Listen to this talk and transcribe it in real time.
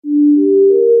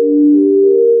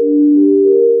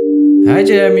Hi,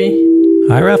 Jeremy.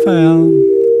 Hi, Raphael.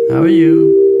 How are you?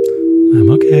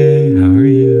 I'm okay. How are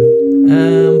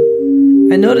you?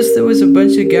 I noticed there was a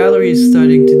bunch of galleries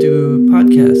starting to do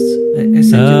podcasts. I sent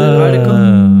you that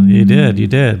article. You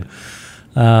did.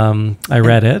 I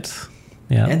read it.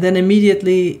 Yeah. And then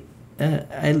immediately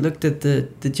I looked at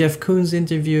the Jeff Koons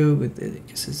interview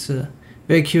because it's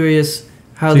very curious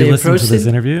how they approached it. You listened to this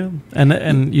interview?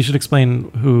 And you should explain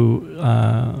who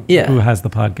has the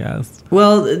podcast.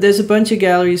 Well, there's a bunch of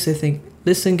galleries, I think.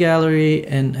 Listen Gallery,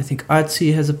 and I think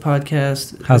Artsy has a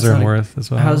podcast. Hauser and Wirth as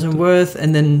well. Hauser and Wirth,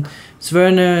 and then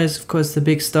Zwirner is, of course, the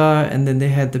big star, and then they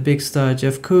had the big star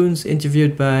Jeff Koons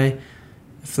interviewed by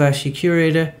a flashy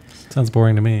curator. Sounds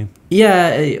boring to me. Yeah,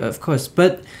 of course.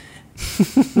 But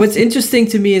what's interesting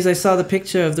to me is I saw the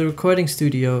picture of the recording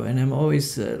studio, and I'm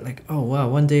always like, oh, wow,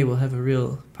 one day we'll have a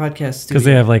real podcast studio. Because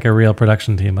they have like a real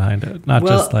production team behind it, not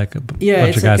just like a bunch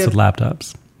of guys with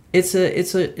laptops. It's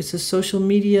a social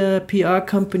media PR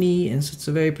company, and so it's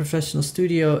a very professional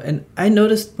studio. And I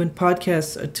noticed when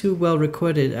podcasts are too well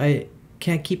recorded, I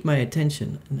can't keep my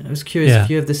attention. And I was curious if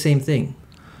you have the same thing.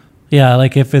 Yeah,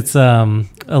 like if it's a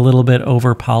little bit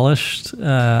over polished,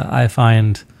 I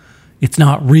find it's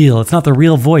not real. It's not the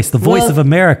real voice, the voice of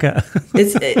America.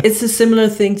 It's a similar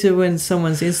thing to when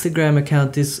someone's Instagram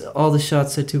account is all the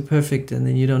shots are too perfect, and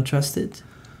then you don't trust it.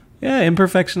 Yeah,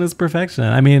 imperfection is perfection.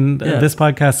 I mean, this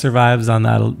podcast survives on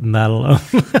that alone.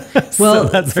 Well, so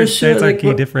that's our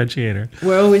key differentiator.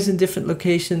 We're always in different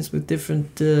locations with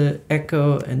different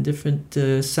echo and different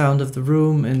sound of the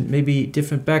room, and maybe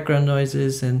different background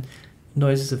noises and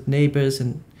noises of neighbors.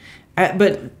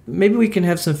 But maybe we can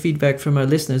have some feedback from our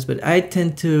listeners. But I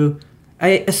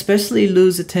especially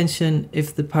lose attention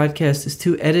if the podcast is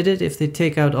too edited, if they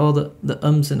take out all the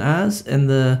ums and ahs and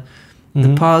the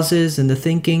pauses and the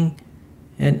thinking,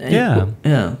 and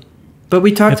But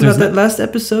we talked about that last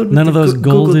episode. None of those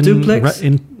golden duplex.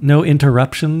 No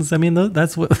interruptions. I mean,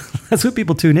 that's what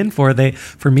people tune in for.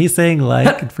 For me saying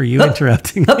and for you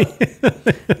interrupting me.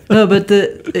 No, but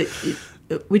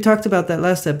we talked about that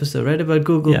last episode, right? About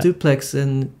Google Duplex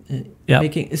and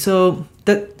making so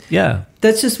that. Yeah,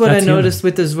 that's just what I noticed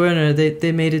with the Zwirner.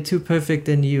 They made it too perfect,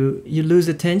 and you lose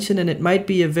attention, and it might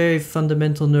be a very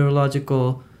fundamental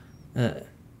neurological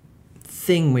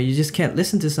thing where you just can't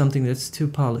listen to something that's too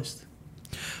polished.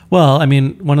 Well, I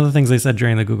mean, one of the things they said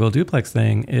during the Google Duplex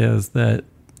thing is that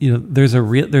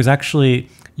there's actually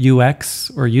UX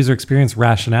or user experience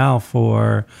rationale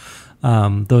for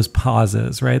those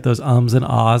pauses, right? Those ums and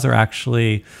ahs are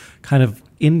actually kind of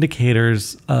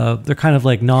indicators of, they're kind of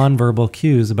like nonverbal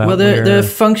cues about. Well, they're a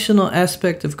functional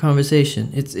aspect of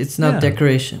conversation. It's not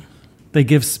decoration. They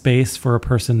give space for a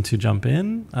person to jump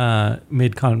in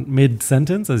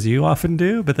mid-sentence, as you often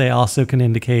do, but they also can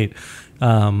indicate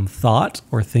thought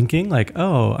or thinking, like,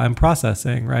 oh, I'm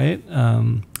processing, right?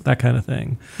 That kind of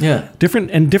thing. Yeah.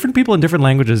 Different people in different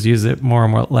languages use it more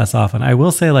and less often. I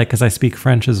will say, like, because I speak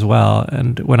French as well,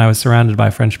 and when I was surrounded by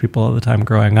French people all the time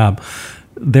growing up,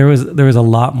 there was a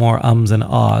lot more ums and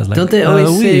ahs. Like, don't they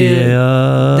always say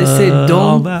they say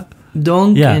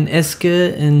donc and est-ce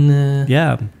que and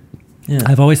Yeah.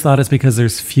 I've always thought it's because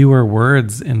there's fewer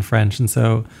words in French, and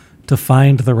so to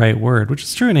find the right word, which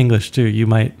is true in English too, you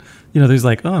might, there's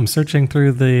like, oh, I'm searching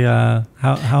through the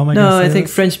how am I? No, I think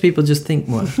French people just think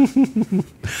more.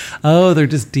 Oh, they're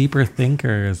just deeper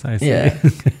thinkers. I see. Yeah.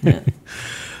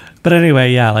 But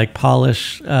anyway, like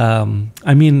polish.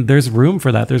 I mean, there's room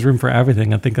for that. There's room for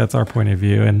everything. I think that's our point of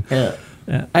view. And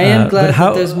I am glad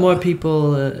that there's more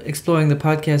people exploring the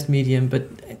podcast medium, but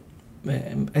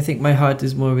I think my heart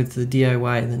is more with the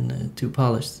DIY than too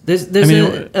polished. There's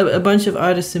a bunch of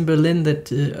artists in Berlin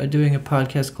that are doing a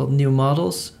podcast called New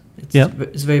Models.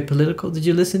 It's very political. Did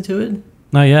you listen to it?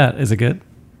 Not yet. Is it good?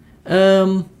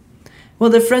 Well,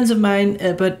 they're friends of mine,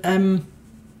 but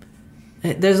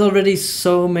there's already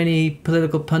so many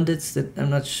political pundits that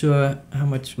I'm not sure how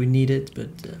much we need it.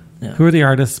 But who are the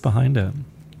artists behind it?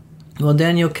 Well,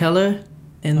 Daniel Keller,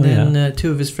 and then two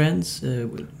of his friends.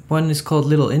 One is called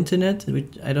Little Internet,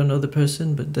 which I don't know the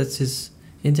person, but that's his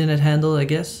internet handle, I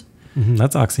guess. Mm-hmm,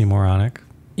 that's oxymoronic.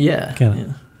 Yeah.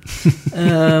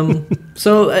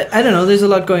 So I don't know. There's a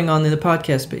lot going on in the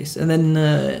podcast space, and then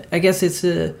I guess it's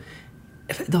the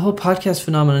whole podcast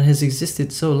phenomenon has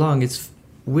existed so long.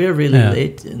 We're really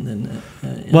late, and then.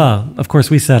 Well, of course,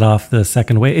 we set off the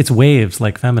second wave. It's waves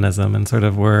like feminism, and sort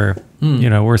of we're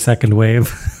second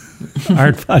wave.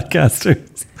 Art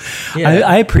podcasters. Yeah.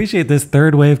 I appreciate this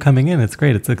third wave coming in. It's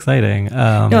great. It's exciting.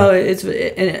 No,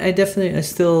 I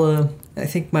still I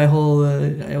think my whole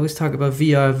I always talk about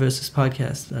VR versus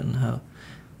podcast and how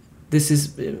this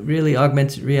is really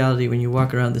augmented reality when you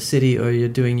walk around the city or you're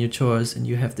doing your chores and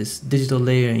you have this digital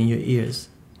layer in your ears.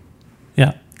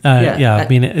 Yeah. I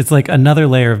mean, it's like another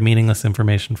layer of meaningless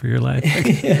information for your life.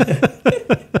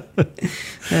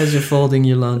 As you're folding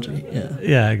your laundry.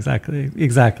 Yeah,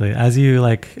 exactly. As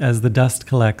the dust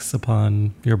collects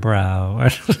upon your brow.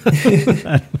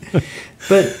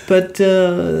 But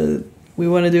we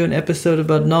want to do an episode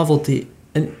about novelty,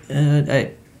 and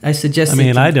I suggested. I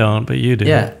mean, I don't, but you do.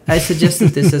 Yeah, I suggested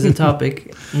this as a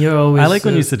topic. You're always. I like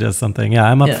when you suggest something. Yeah,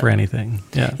 I'm up for anything.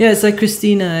 Yeah. Yeah, it's like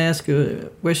Christina. I ask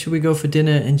her, where should we go for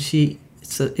dinner, and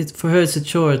it's for her. It's a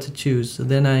chore to choose. So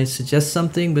then I suggest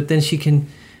something, but then she can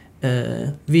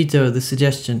veto the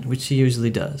suggestion, which she usually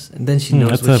does, and then she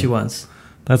knows what she wants.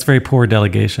 That's very poor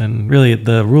delegation. Really,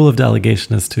 the rule of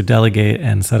delegation is to delegate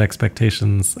and set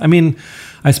expectations. I mean,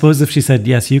 I suppose if she said,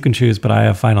 yes, you can choose, but I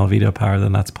have final veto power,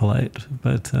 then that's polite.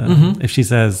 But if she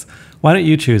says, why don't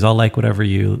you choose? I'll like whatever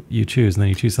you choose. And then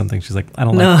you choose something. She's like, I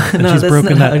don't like it. No, that's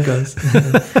not how it goes.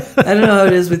 I don't know how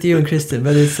it is with you and Kristen,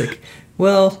 but it's like,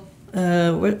 well,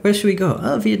 where should we go?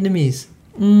 Oh, Vietnamese.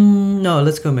 No,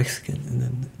 let's go Mexican. And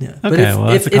then, yeah. Okay,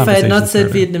 but if I had not said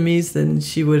Vietnamese, then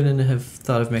she wouldn't have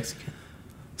thought of Mexican.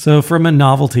 So from a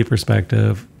novelty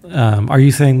perspective, are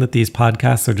you saying that these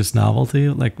podcasts are just novelty?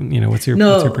 Like, what's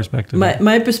your perspective?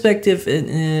 My perspective,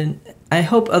 and I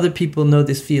hope other people know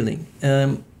this feeling,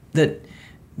 that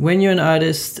when you're an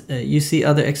artist, you see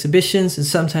other exhibitions and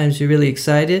sometimes you're really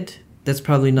excited. That's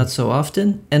probably not so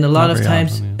often. And a lot of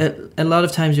times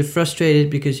you're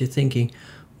frustrated because you're thinking,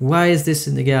 why is this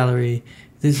in the gallery?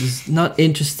 This is not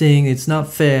interesting. It's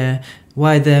not fair.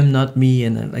 Why them, not me?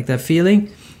 And like that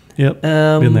feeling. Yep,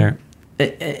 been there.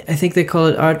 I think they call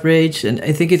it art rage, and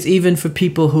I think it's even for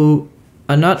people who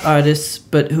are not artists,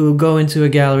 but who go into a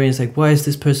gallery and it's like, why is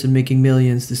this person making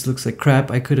millions? This looks like crap.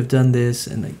 I could have done this,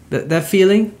 and like that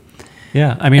feeling.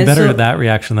 Yeah, I mean, better that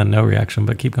reaction than no reaction,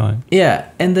 but keep going. Yeah,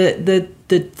 and the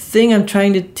thing I'm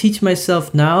trying to teach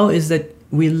myself now is that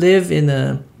we live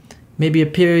in maybe a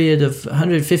period of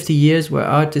 150 years where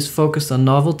art is focused on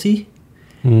novelty.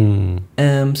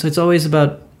 So it's always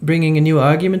about bringing a new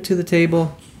argument to the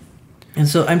table. And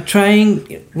so I'm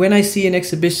trying, when I see an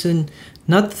exhibition,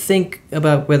 not to think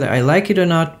about whether I like it or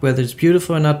not, whether it's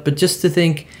beautiful or not, but just to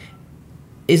think,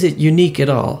 is it unique at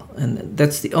all? And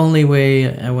that's the only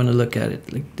way I want to look at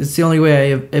it. Like, it's the only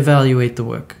way I evaluate the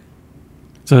work.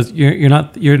 So you're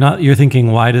not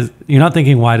thinking why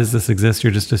does this exist?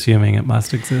 You're just assuming it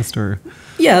must exist, or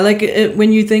like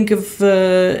when you think of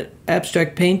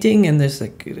abstract painting, and there's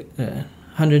like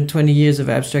 120 years of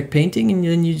abstract painting, and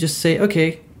then you just say,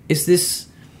 okay, is this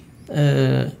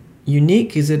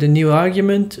unique? Is it a new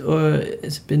argument, or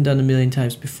has it been done a million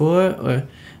times before, or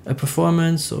a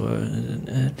performance, or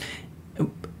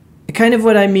kind of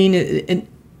what I mean.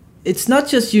 It's not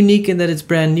just unique in that it's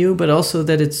brand new, but also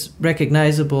that it's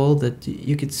recognizable, that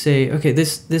you could say, okay,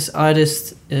 this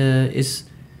artist is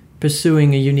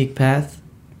pursuing a unique path.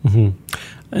 Mm-hmm.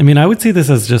 I mean, I would see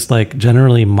this as just like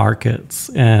generally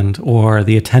markets or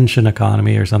the attention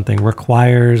economy or something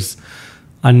requires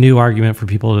a new argument for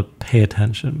people to pay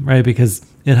attention, right? Because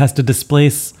it has to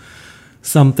displace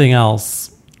something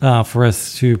else for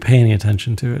us to pay any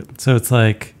attention to it. So it's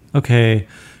like, okay,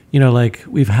 like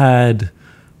we've had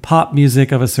pop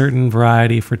music of a certain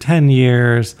variety for 10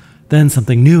 years, then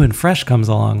something new and fresh comes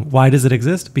along. Why does it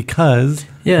exist? Because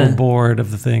we're bored of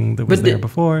the thing that was there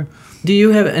before. Do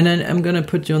you have, and I'm going to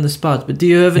put you on the spot, but do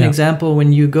you have an example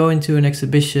when you go into an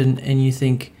exhibition and you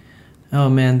think, oh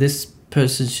man, this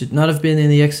person should not have been in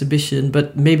the exhibition,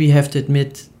 but maybe you have to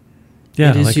admit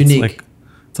it is unique?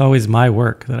 It's always my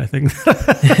work that I think.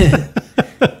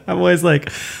 I'm always like,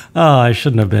 oh, I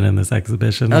shouldn't have been in this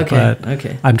exhibition. But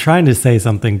I'm trying to say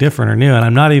something different or new, and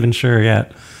I'm not even sure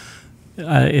yet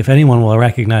if anyone will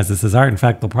recognize this as art. In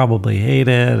fact, they'll probably hate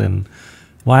it. And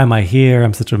why am I here?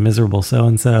 I'm such a miserable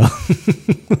so-and-so.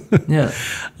 Yeah.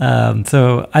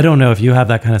 So I don't know if you have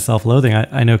that kind of self-loathing.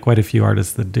 I know quite a few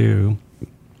artists that do.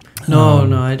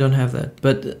 No, I don't have that.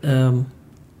 But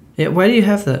why do you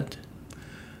have that?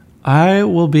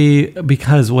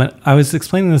 Because when I was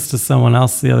explaining this to someone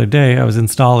else the other day, I was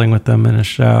installing with them in a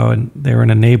show, and they were in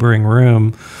a neighboring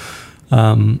room,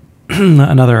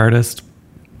 another artist.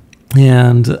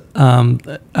 And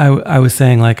I was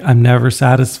saying, like, I'm never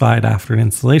satisfied after an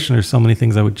installation. There's so many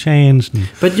things I would change.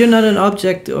 But you're not an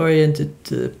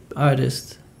object-oriented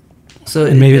artist. So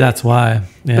and maybe that's why.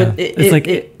 Yeah.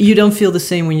 But you don't feel the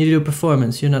same when you do a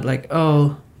performance. You're not like,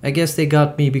 oh, I guess they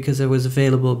got me because I was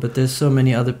available, but there's so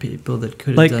many other people that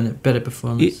could have done a better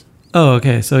performance. Oh,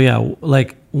 okay. So yeah,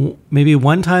 like maybe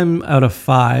one time out of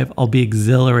 5, I'll be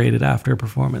exhilarated after a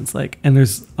performance. Like, and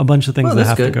there's a bunch of things that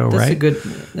have to go right.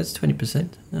 That's 20%.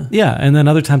 Yeah, and then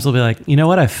other times I'll be like, you know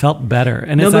what, I felt better,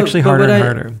 and it's actually harder and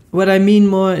harder. What I mean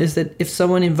more is that if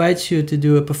someone invites you to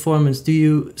do a performance, do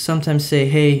you sometimes say,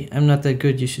 "Hey, I'm not that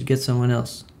good. You should get someone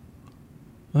else"?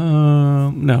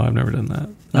 No, I've never done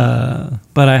that.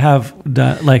 But I have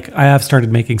done, like, I have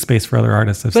started making space for other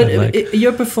artists. I've said, like,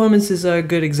 your performances are a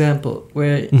good example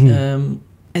where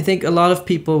I think a lot of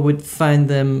people would find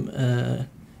them.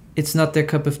 It's not their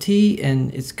cup of tea,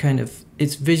 and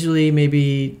it's visually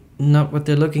maybe not what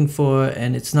they're looking for,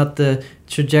 and it's not the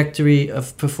trajectory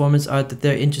of performance art that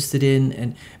they're interested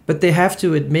in, but they have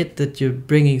to admit that you're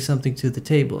bringing something to the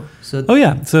table. So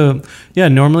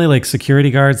normally, like,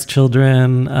 security guards,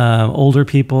 children, older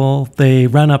people, they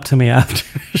run up to me after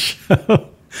the show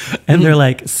and they're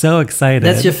like so excited.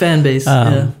 That's your fan base.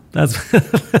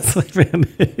 That's my fan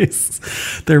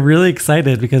base. They're really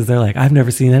excited because they're like, I've never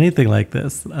seen anything like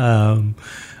this.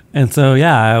 And so,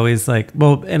 yeah, I always like,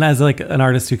 well, and as like an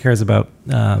artist who cares about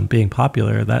being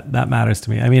popular, that matters to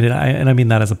me. I mean, I mean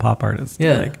that as a pop artist.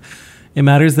 Yeah. Like, it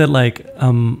matters that, like,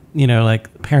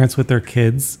 like parents with their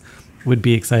kids would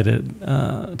be excited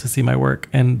to see my work,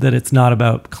 and that it's not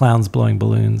about clowns blowing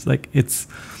balloons. Like,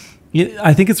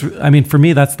 I think for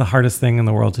me, that's the hardest thing in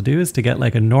the world to do, is to get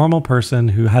like a normal person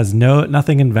who has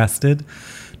nothing invested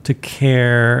to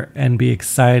care and be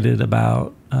excited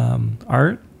about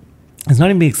art. It's not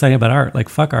even be excited about art, like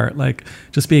fuck art, like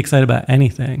just be excited about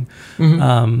anything.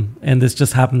 And this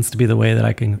just happens to be the way that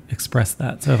I can express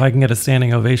that. So if I can get a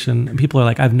standing ovation and people are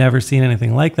like, I've never seen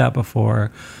anything like that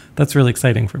before, that's really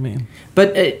exciting for me.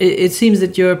 But it seems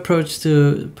that your approach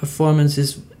to performance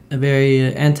is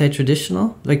very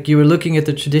anti-traditional. Like, you were looking at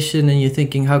the tradition and you're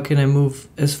thinking, how can I move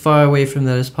as far away from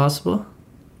that as possible?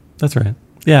 That's right.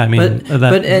 Yeah, I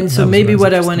mean, so maybe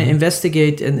what I want to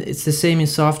investigate, and it's the same in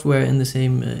software and the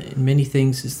same in many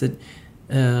things, is that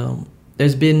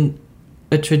there's been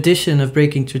a tradition of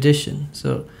breaking tradition.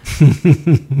 So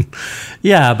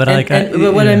yeah, but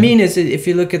I mean is, if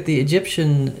you look at the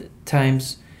Egyptian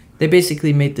times, they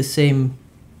basically made the same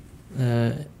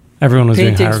everyone was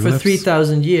paintings for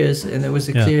 3,000 years, and there was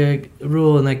a clear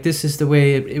rule, and like, this is the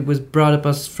way it was brought up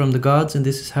us from the gods, and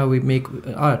this is how we make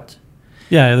art.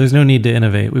 Yeah, there's no need to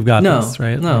innovate. We've got this,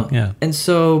 right? No. Like, yeah. And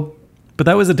so... But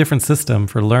that was a different system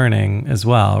for learning as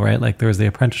well, right? Like, there was the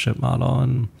apprenticeship model,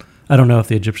 and I don't know if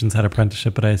the Egyptians had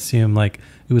apprenticeship, but I assume, like,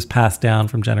 it was passed down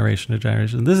from generation to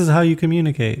generation. This is how you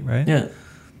communicate, right? Yeah.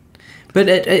 But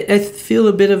I feel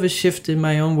a bit of a shift in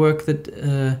my own work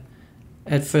that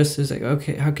at first it was like,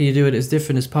 okay, how can you do it as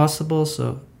different as possible?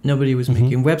 So nobody was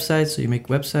making websites, so you make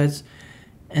websites.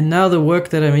 And now the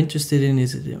work that I'm interested in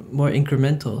is more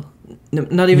incremental.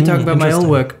 Not even talking about my own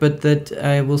work, but that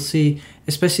I will see,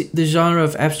 especially the genre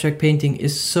of abstract painting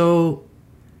is so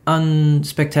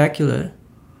unspectacular.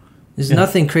 There's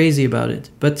nothing crazy about it,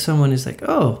 but someone is like,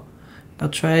 oh, I'll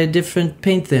try a different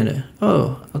paint thinner.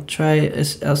 Oh,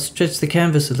 I'll stretch the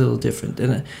canvas a little different,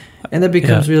 and that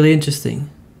becomes really interesting.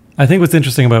 I think what's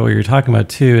interesting about what you're talking about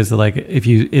too is that, like,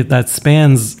 if that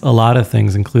spans a lot of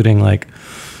things, including, like,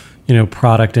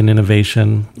 product and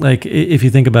innovation. Like, if you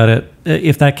think about it,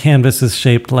 if that canvas is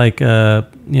shaped like a,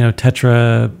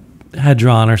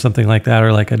 tetrahedron or something like that,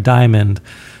 or like a diamond,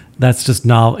 that's just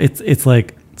not, it's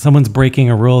like someone's breaking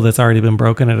a rule that's already been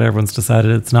broken and everyone's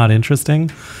decided it's not interesting.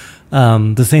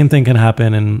 The same thing can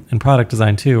happen in product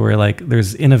design too, where, like,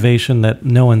 there's innovation that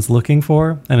no one's looking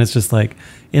for, and it's just like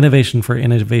innovation for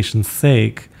innovation's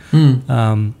sake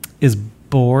is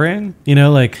boring,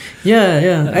 like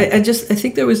I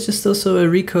think there was just also a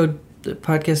Recode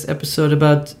podcast episode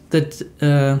about that.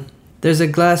 There's a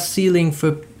glass ceiling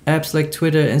for apps like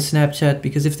Twitter and Snapchat,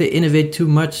 because if they innovate too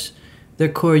much, their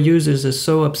core users are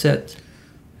so upset.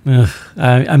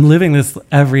 I'm living this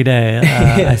every day.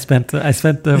 I spent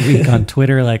the week on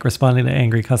Twitter, like, responding to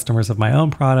angry customers of my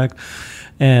own product,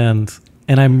 and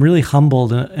I'm really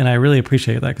humbled, and I really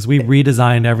appreciate that, because we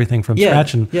redesigned everything from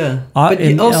scratch. And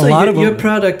but also your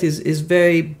product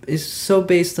is so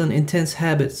based on intense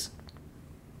habits.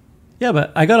 Yeah,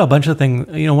 but I got a bunch of things,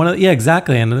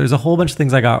 exactly. And there's a whole bunch of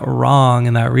things I got wrong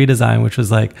in that redesign, which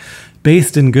was, like,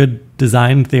 based in good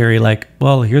design theory. Like,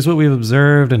 well, here's what we've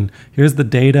observed, and here's the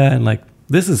data, and, like,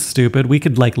 this is stupid. We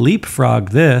could, like, leapfrog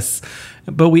this.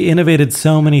 But we innovated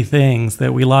so many things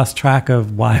that we lost track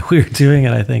of why we were doing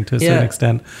it, I think, to a certain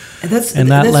extent. And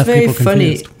that left very people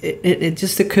confused. Funny. It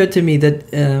just occurred to me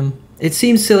that it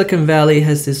seems Silicon Valley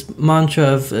has this mantra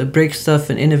of break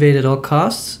stuff and innovate at all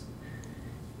costs.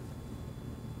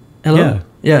 Hello?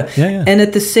 Yeah. Yeah. And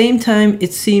at the same time,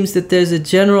 it seems that there's a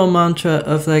general mantra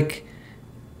of like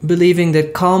believing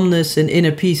that calmness and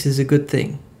inner peace is a good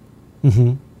thing.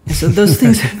 Mm-hmm. So those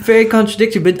things are very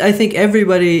contradictory, but I think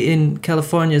everybody in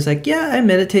California is like, yeah, I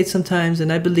meditate sometimes,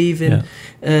 and I believe in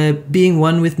being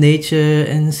one with nature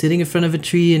and sitting in front of a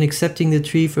tree and accepting the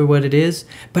tree for what it is,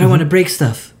 but I want to break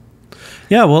stuff.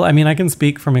 Yeah, well, I mean, I can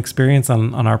speak from experience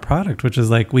on our product, which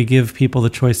is like we give people the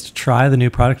choice to try the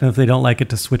new product, and if they don't like it,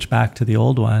 to switch back to the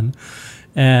old one.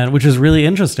 And which is really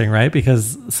interesting, right?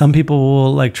 Because some people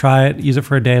will like try it, use it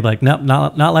for a day, like, nope,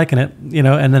 not liking it, you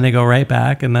know, and then they go right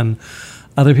back, and then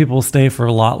other people will stay for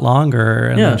a lot longer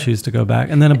and then choose to go back.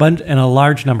 And then a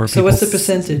large number of people. So what's the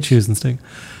percentage? Choose and stay.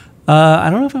 I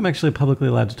don't know if I'm actually publicly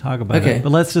allowed to talk about it,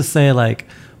 but let's just say like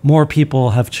more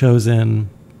people have chosen,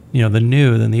 you know, the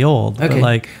new than the old. Okay. But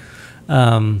like,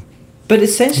 but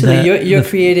essentially you're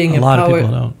creating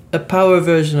a power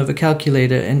version of a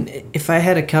calculator. And if I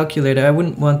had a calculator, I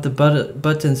wouldn't want the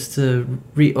buttons to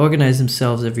reorganize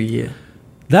themselves every year.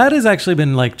 That has actually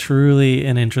been like truly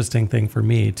an interesting thing for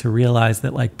me to realize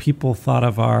that like people thought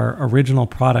of our original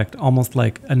product almost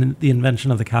like the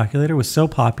invention of the calculator was so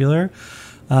popular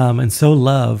and so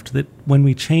loved that when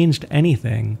we changed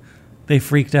anything, they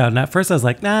freaked out. And at first I was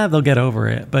like, nah, they'll get over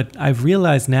it. But I've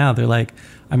realized now they're like,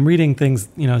 I'm reading things,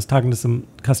 you know, I was talking to some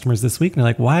customers this week and they're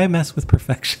like, why mess with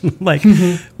perfection? Like,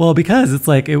 well, because it's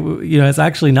like, it's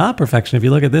actually not perfection. If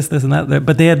you look at this, and that,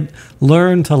 but they had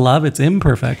learned to love its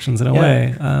imperfections in a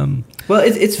way. Well,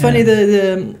 it's funny,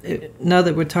 now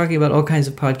that we're talking about all kinds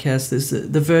of podcasts, there's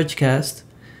the Vergecast.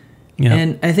 Yeah.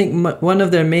 And I think one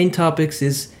of their main topics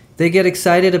is they get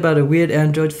excited about a weird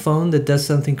Android phone that does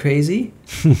something crazy.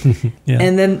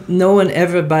 And then no one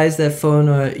ever buys that phone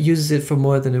or uses it for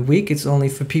more than a week. It's only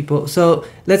for people. So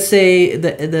let's say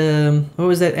the what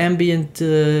was that ambient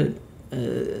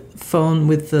phone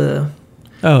with the...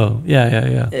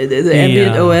 The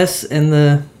ambient OS and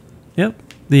the... Yep.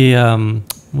 The...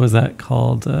 what was that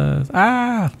called? And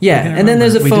then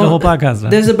there's a phone. We did a whole podcast on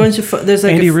it. There's a bunch of there's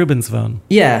like Andy Rubin's phone.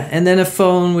 Yeah, and then a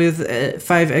phone with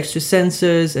 5 extra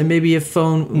sensors, and maybe a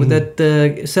phone with that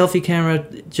the selfie camera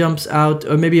jumps out,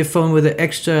 or maybe a phone with an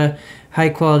extra high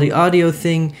quality audio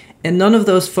thing. And none of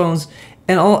those phones,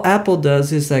 and all Apple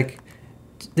does is like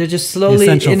they're just slowly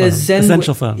in a zen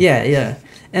essential phone. Yeah.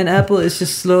 And Apple is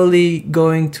just slowly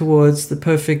going towards the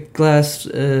perfect glass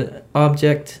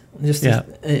object. Just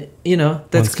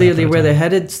that's clearly where they're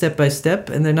headed, step by step,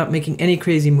 and they're not making any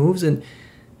crazy moves. And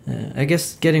I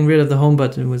guess getting rid of the home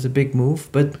button was a big move,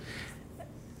 but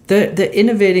they're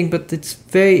innovating, but it's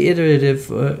very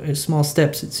iterative, small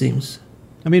steps, it seems.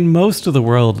 I mean, most of the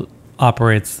world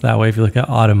operates that way. If you look at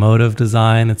automotive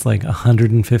design, it's like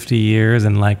 150 years,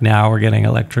 and like now we're getting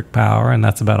electric power, and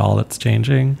that's about all that's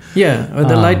changing. Yeah, or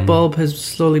the light bulb has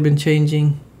slowly been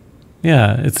changing.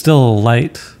 Yeah, it's still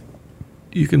light.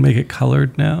 You can make it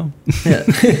colored now. Yeah.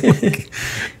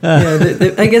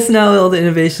 I guess now all the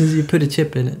innovations, you put a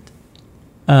chip in it.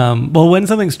 Well, when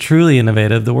something's truly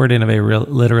innovative, the word innovate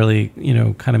literally,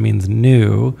 kind of means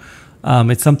new.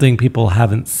 It's something people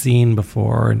haven't seen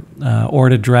before, or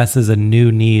it addresses a new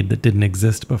need that didn't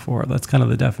exist before. That's kind of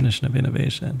the definition of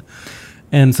innovation.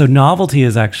 And so novelty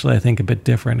is actually, I think, a bit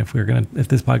different if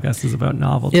this podcast is about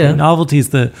novelty. Yeah. Novelty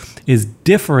is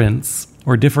difference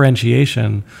or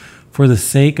differentiation for the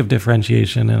sake of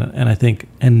differentiation, and I think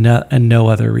and no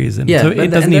other reason. Yeah, so it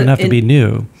doesn't even have to be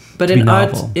new. But in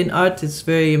art, it's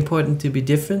very important to be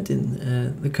different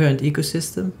in the current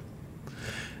ecosystem.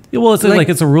 Yeah, well, it's like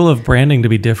it's a rule of branding to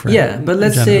be different. Yeah, but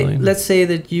let's say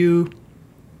that you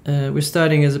were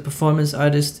starting as a performance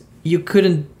artist. You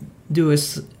couldn't do a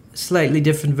slightly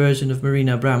different version of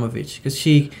Marina Abramovic because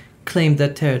she claimed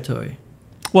that territory.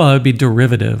 Well, it would be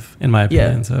derivative, in my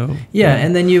opinion.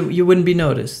 And then you wouldn't be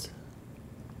noticed.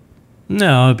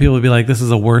 No, people would be like, "This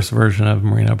is a worse version of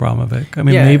Marina Abramovic." I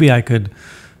mean, maybe I could.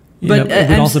 But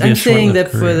I'm saying that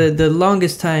for the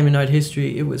longest time in art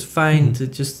history, it was fine to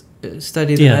just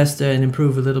study the master and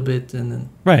improve a little bit, and then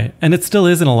and it still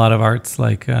is in a lot of arts.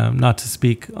 Like, not to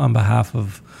speak on behalf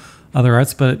of other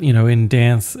arts, but in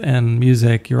dance and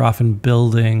music, you're often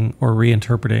building or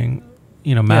reinterpreting,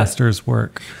 master's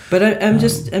work. But I'm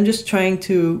just trying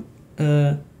to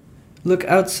look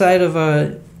outside of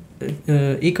our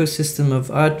ecosystem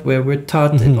of art, where we're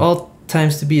taught at all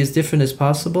times to be as different as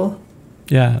possible.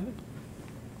 Yeah.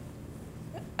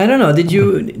 I don't know. Did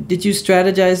you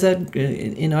strategize that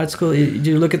in art school? Did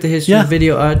you look at the history of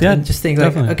video art and just think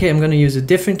like, okay, I'm going to use a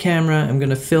different camera. I'm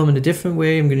going to film in a different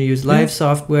way. I'm going to use live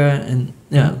software and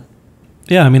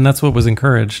Yeah, I mean, that's what was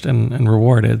encouraged and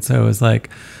rewarded. So it was like,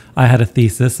 I had a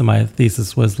thesis, and my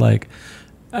thesis was like,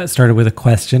 started with a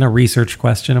question, a research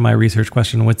question, and my research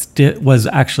question was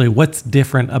actually what's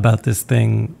different about this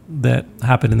thing that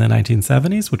happened in the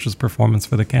 1970s, which was performance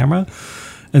for the camera.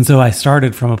 And so I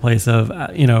started from a place of,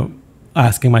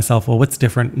 asking myself, well, what's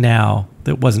different now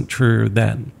that wasn't true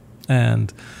then?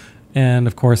 And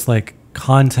of course, like,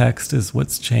 context is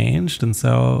what's changed. And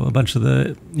so a bunch of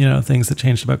the, things that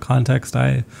changed about context,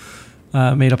 I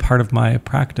made a part of my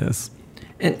practice.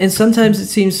 And sometimes it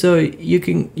seems so you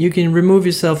can remove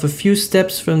yourself a few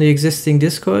steps from the existing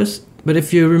discourse, but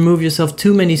if you remove yourself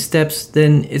too many steps,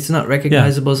 then it's not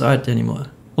recognizable as art anymore.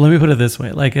 Well, let me put it this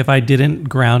way. Like, if I didn't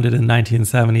ground it in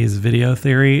 1970s video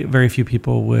theory, very few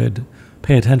people would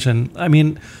pay attention. I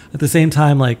mean, at the same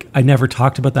time, like, I never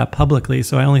talked about that publicly.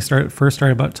 So I only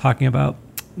started about talking about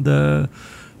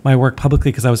my work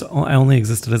publicly because I only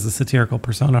existed as a satirical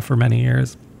persona for many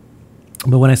years.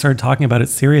 But when I started talking about it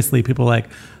seriously, people were like,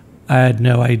 I had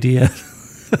no idea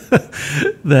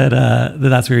that's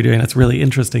what you're doing. That's really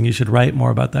interesting. You should write more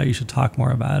about that. You should talk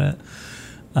more about it.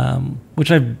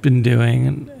 Which I've been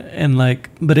doing, and like,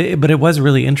 but it was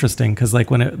really interesting because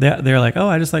like when they're like, oh,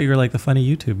 I just thought you were like the funny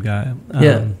YouTube guy.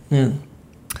 Yeah.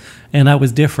 And that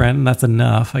was different, and that's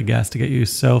enough, I guess, to get you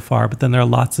so far. But then there are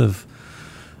lots of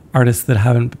artists that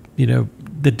haven't,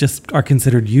 that just are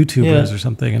considered YouTubers or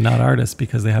something and not artists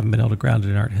because they haven't been able to ground it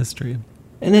in art history.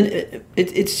 And then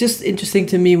it's just interesting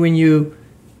to me when you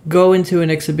go into an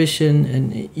exhibition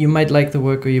and you might like the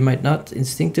work or you might not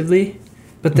instinctively,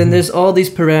 but then there's all these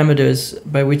parameters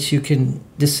by which you can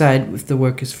decide if the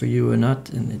work is for you or not.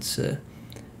 And it's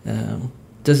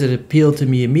does it appeal to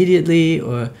me immediately,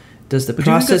 or does the process?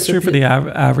 Do you think that's true for the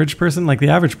average person? Like, the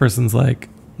average person's like,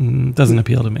 doesn't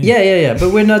appeal to me. Yeah.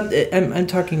 But we're not. I'm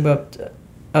talking about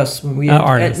us when we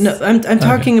artists. No, I'm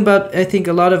talking about. I think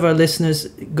a lot of our listeners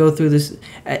go through this.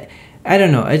 I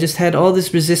don't know. I just had all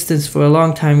this resistance for a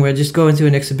long time where I just go into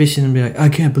an exhibition and be like, I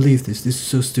can't believe this. This is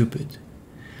so stupid.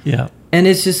 Yeah. And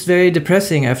it's just very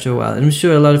depressing after a while. And I'm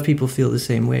sure a lot of people feel the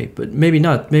same way, but maybe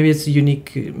not. Maybe it's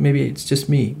unique. Maybe it's just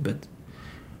me. But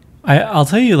I'll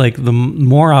tell you, like, the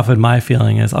more often my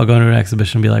feeling is I'll go into an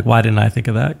exhibition and be like, why didn't I think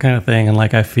of that kind of thing? And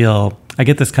like, I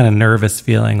get this kind of nervous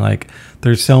feeling like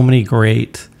there's so many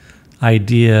great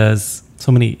ideas,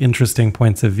 so many interesting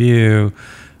points of view,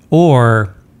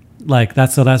 or like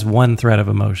that's one thread of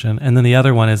emotion. And then the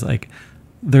other one is like,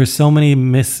 there's so many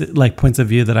points of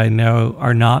view that I know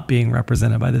are not being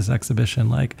represented by this exhibition.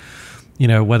 Like,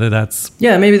 whether that's...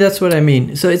 Yeah, maybe that's what I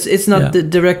mean. So it's not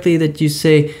directly that you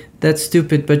say that's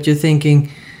stupid, but you're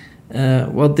thinking,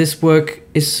 well, this work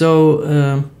is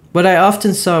so... what I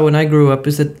often saw when I grew up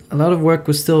is that a lot of work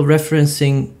was still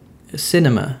referencing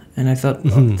cinema. And I thought,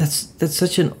 that's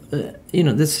such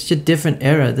that's such a different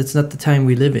era. That's not the time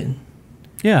we live in.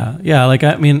 Yeah. Like,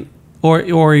 I mean...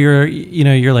 Or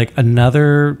you're like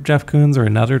another Jeff Koons or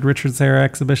another Richard Serra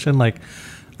exhibition. Like,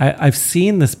 I've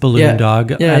seen this balloon dog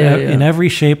in every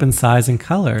shape and size and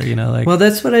color. Like. Well,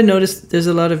 that's what I noticed. There's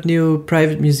a lot of new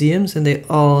private museums, and they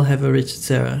all have a Richard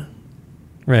Serra.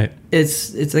 Right.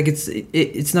 It's like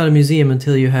it's not a museum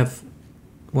until you have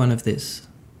one of this.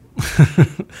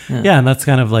 Yeah, and that's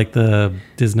kind of like the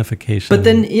Disneyfication. But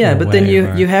then,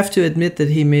 you have to admit that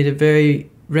he made a very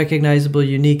recognizable,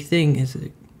 unique thing.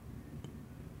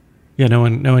 Yeah, no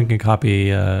one can copy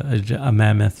a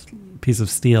mammoth piece of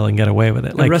steel and get away with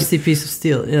it. A rusty piece of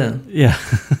steel, yeah. Yeah.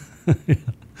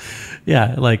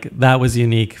 Yeah, like that was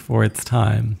unique for its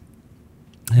time,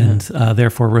 and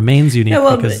therefore remains unique.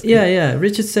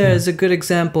 Richard Serra is a good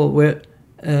example where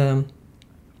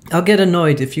I'll get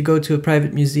annoyed if you go to a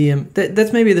private museum.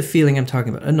 That's maybe the feeling I'm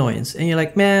talking about, annoyance. And you're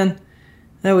like, man,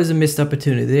 that was a missed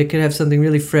opportunity. They could have something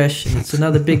really fresh, and it's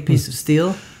another big piece of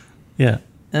steel. Yeah.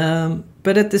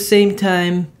 But at the same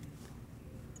time,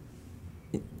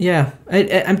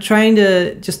 I'm trying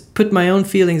to just put my own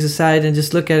feelings aside and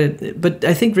just look at it. But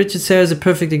I think Richard Serra is a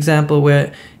perfect example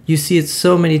where you see it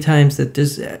so many times that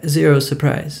there's zero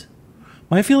surprise.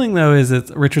 My feeling, though, is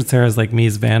that Richard Serra is like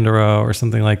Mies van der Rohe or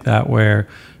something like that, where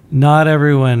not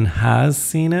everyone has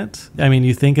seen it. I mean,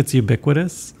 you think it's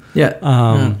ubiquitous. Yeah.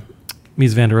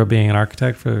 Mies van der Rohe being an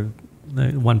architect, for the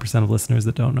 1% of listeners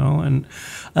that don't know.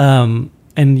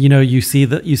 And you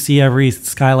see every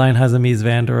skyline has a Mies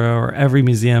van der Rohe, or every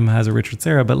museum has a Richard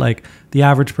Serra, but like the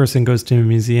average person goes to a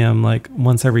museum like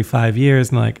once every 5 years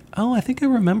and like, oh, I think I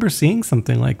remember seeing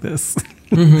something like this.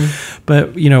 Mm-hmm.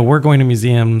 But we're going to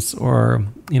museums or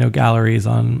galleries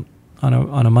on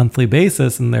a monthly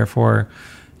basis, and therefore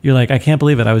you're like, I can't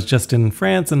believe it. I was just in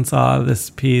France and saw this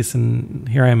piece, and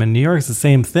here I am in New York. It's the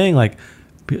same thing. Like,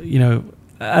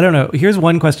 I don't know. Here's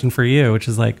one question for you, which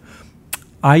is like,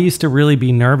 I used to really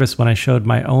be nervous when I showed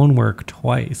my own work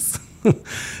twice.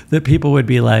 that people would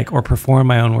be like, or perform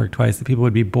my own work twice, that people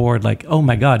would be bored, like, oh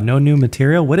my God, no new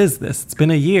material? What is this? It's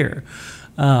been a year.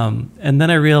 And then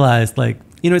I realized, like,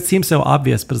 it seems so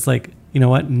obvious, but it's like, you know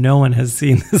what? No one has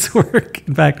seen this work.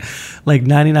 In fact, like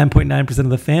 99.9% of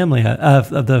the family of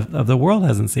the world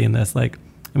hasn't seen this. Like,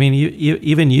 I mean,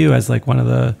 even you as like one of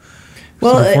the.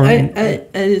 Well,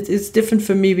 it's different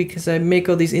for me because I make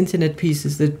all these internet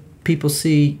pieces that people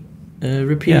see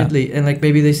repeatedly, and like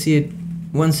maybe they see it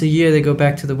once a year. They go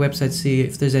back to the website, see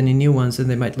if there's any new ones, and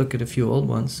they might look at a few old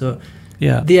ones. So,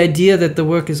 the idea that the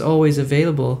work is always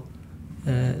available,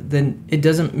 then it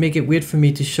doesn't make it weird for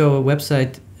me to show a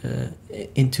website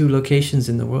in 2 locations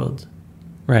in the world.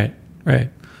 Right.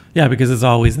 Yeah, because it's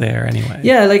always there anyway.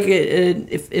 Yeah, like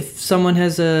if someone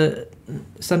has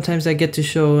sometimes I get to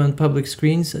show on public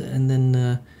screens, and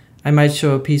then I might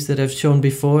show a piece that I've shown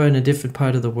before in a different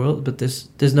part of the world, but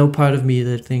there's no part of me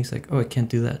that thinks like, oh, I can't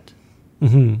do that.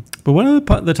 Mm-hmm. But one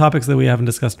of the topics that we haven't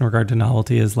discussed in regard to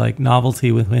novelty is like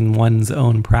novelty within one's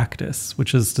own practice,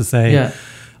 which is to say,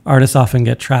 artists often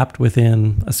get trapped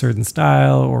within a certain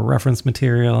style or reference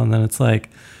material, and then it's like,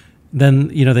 then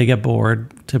they get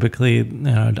bored. Typically,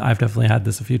 I've definitely had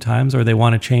this a few times, or they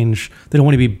want to change. They don't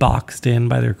want to be boxed in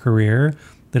by their career.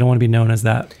 They don't want to be known as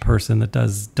that person that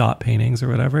does dot paintings or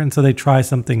whatever, and so they try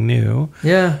something new.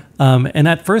 Yeah. And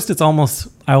at first, it's almost,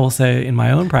 I will say, in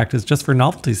my own practice, just for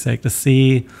novelty's sake, to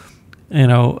see,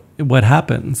 what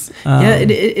happens.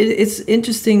 It's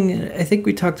interesting. I think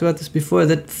we talked about this before,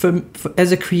 that for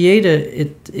as a creator,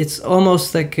 it's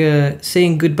almost like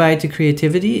saying goodbye to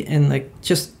creativity and like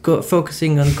just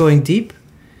focusing on going deep.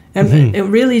 And it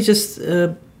really just,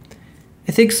 I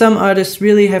think some artists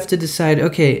really have to decide,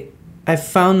 okay, I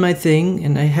found my thing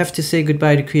and I have to say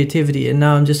goodbye to creativity, and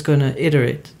now I'm just going to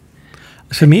iterate.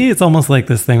 To me, it's almost like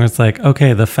this thing where it's like,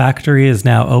 okay, the factory is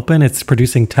now open. It's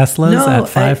producing Teslas at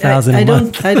 5,000 a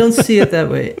month. I don't see it that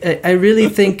way. I really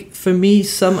think, for me,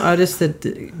 some artists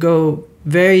that go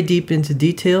very deep into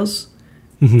details,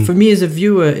 for me as a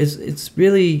viewer, it's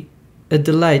really a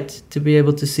delight to be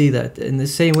able to see that in the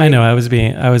same way. I know I was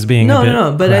being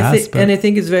but I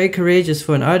think it's very courageous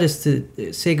for an artist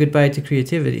to say goodbye to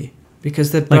creativity,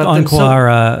 because that brought them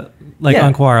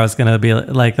Anquara is going to be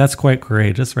like, that's quite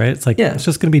courageous, right? It's like, it's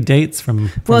just going to be dates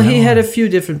from well, he had a few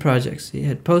different projects. He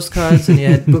had postcards and he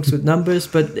had books with numbers,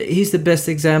 but he's the best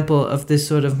example of this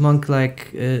sort of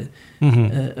monk-like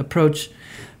approach.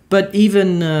 But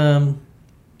even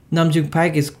Nam June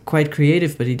Paik is quite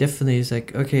creative, but he definitely is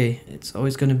like, okay, it's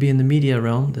always going to be in the media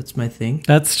realm. That's my thing.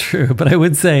 That's true. But I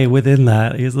would say within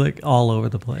that, he's like all over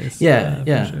the place. Yeah.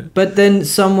 Sure. But then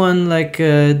someone like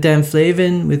Dan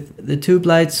Flavin with the Tube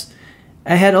Lights,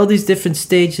 I had all these different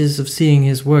stages of seeing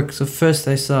his work. So first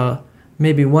I saw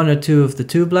maybe 1 or 2 of the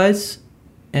Tube Lights,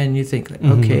 and you think like,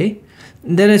 okay.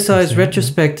 And then I saw his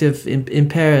retrospective in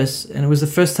Paris, and it was the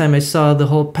first time I saw the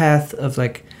whole path of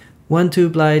like 1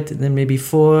 Tube Light, and then maybe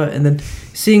 4, and then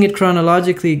seeing it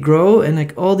chronologically grow, and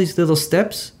like all these little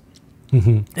steps.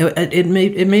 It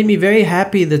made me very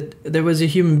happy that there was a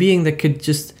human being that could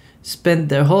just spend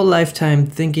their whole lifetime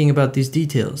thinking about these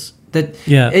details.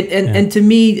 And to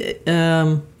me,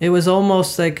 it was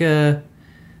almost like the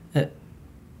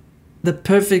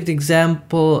perfect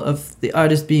example of the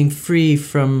artist being free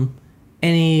from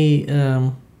any.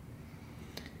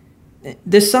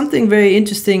 There's something very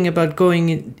interesting about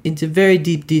going into very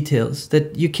deep details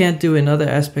that you can't do in other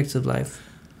aspects of life.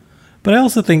 But I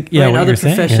also think, in other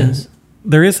professions.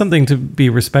 There is something to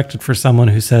be respected for someone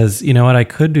who says, you know what, I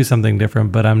could do something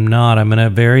different, but I'm not. I'm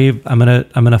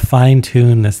gonna fine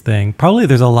tune this thing. Probably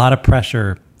there's a lot of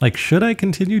pressure. Like, should I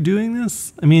continue doing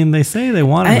this? I mean, they say they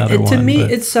want another one. To me,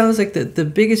 it sounds like the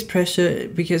biggest pressure,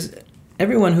 because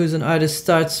everyone who's an artist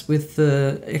starts with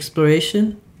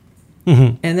exploration,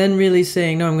 and then really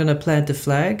saying, no, I'm going to plant a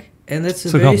flag, and that's a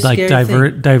very scary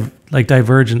thing. Like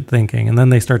divergent thinking, and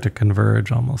then they start to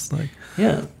converge almost like.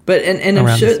 Yeah, but and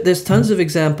I'm sure there's tons of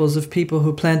examples of people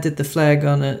who planted the flag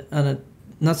on a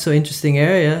not so interesting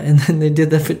area, and then they did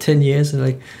that for 10 years, and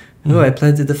like, I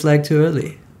planted the flag too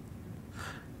early.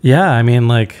 Yeah, I mean,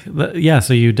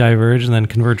 so you diverge and then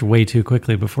converge way too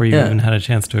quickly before you even had a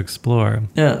chance to explore.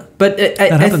 Yeah, but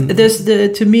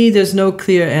to me, there's no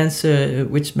clear answer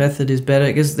which method is better,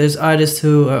 because there's artists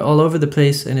who are all over the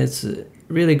place, and it's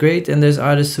really great, and there's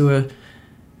artists who are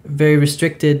very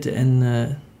restricted,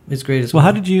 and it's great as well.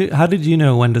 Well, how did you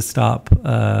know when to stop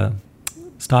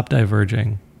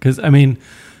diverging? Because I mean,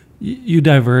 you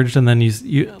diverged, and then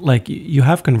you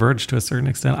have converged to a certain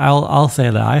extent. I'll say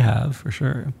that I have, for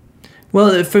sure.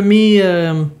 Well, for me,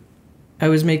 I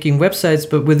was making websites,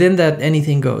 but within that,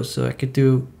 anything goes. So I could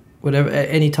do whatever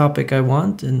any topic I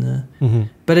want, and Mm-hmm.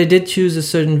 but I did choose a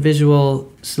certain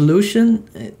visual solution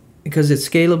because it's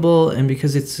scalable and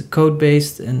because it's code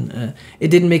based, and it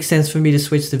didn't make sense for me to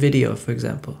switch to video, for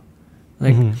example.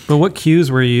 Like, But what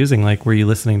cues were you using? Like, were you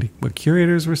listening to what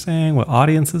curators were saying, what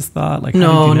audiences thought? Like, how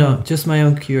did you know? no, just my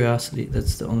own curiosity.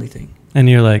 That's the only thing. And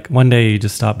you're like, one day you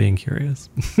just stop being curious.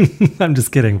 I'm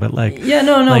just kidding, but like, Yeah,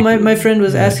 no. like, My friend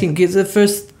was yeah. asking, because the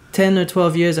first 10 or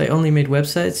 12 years I only made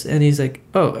websites, and he's like,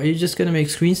 "Oh, are you just gonna make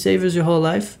screensavers your whole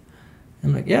life?"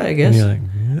 I'm like, "Yeah, I guess." and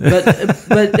you're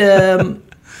like,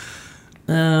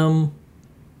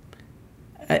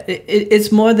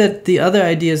 It's more that the other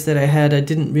ideas that I had I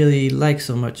didn't really like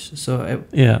so much. So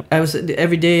I was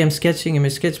every day I'm sketching in my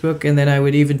sketchbook, and then I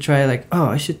would even try like, oh,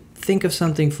 I should think of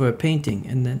something for a painting,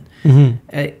 and then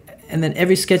and then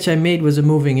every sketch I made was a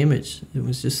moving image. It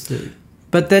was just,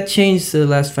 but that changed the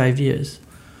last 5 years.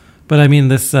 But I mean,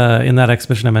 this in that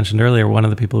exhibition I mentioned earlier, one of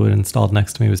the people who had installed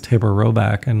next to me was Tabor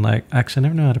Roback, and like, actually, I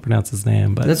never know how to pronounce his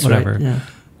name, but That's whatever. right.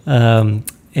 Yeah.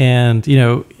 And you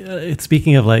know, it's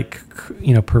speaking of like,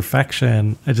 you know,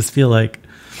 perfection. I just feel like,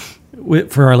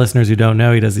 for our listeners who don't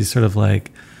know, he does these sort of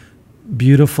like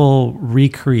beautiful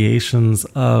recreations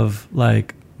of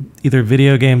like either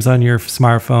video games on your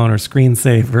smartphone or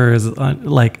screensavers, on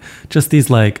like just these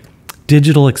like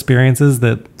digital experiences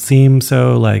that seem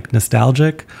so like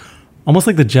nostalgic, almost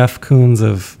like the Jeff Koons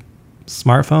of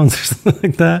smartphones or something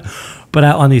like that, but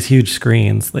out on these huge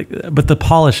screens. Like, but the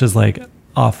polish is like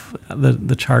off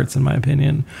the charts, in my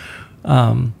opinion.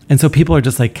 And so people are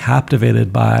just like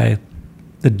captivated by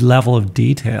the level of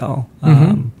detail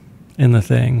in the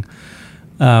thing,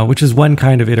 which is one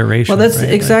kind of iteration. Well, that's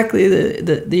right? exactly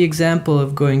the example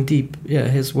of going deep. Yeah,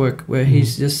 his work, where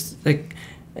he's just like,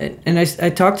 and I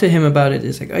talked to him about it.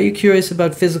 It's like, are you curious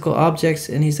about physical objects?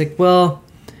 And he's like, well,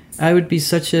 I would be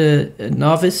such a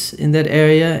novice in that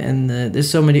area, and there's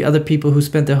so many other people who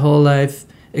spent their whole life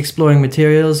exploring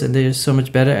materials, and they're so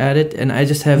much better at it, and I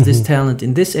just have this talent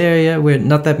in this area where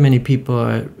not that many people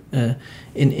are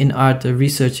in art are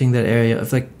researching that area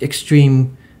of like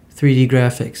extreme 3D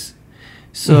graphics.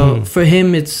 So for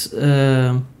him, it's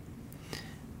I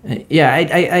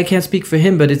can't speak for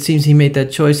him, but it seems he made that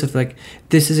choice of like,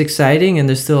 this is exciting, and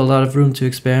there's still a lot of room to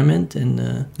experiment,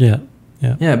 and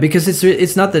because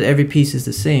it's not that every piece is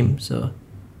the same. So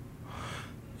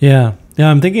yeah,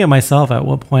 I'm thinking of myself at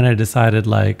what point I decided,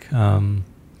 like,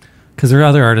 because there are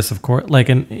other artists, of course, like,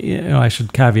 and you know, I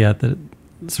should caveat that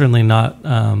certainly not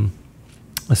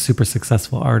a super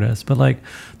successful artist, but like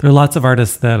there are lots of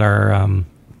artists that are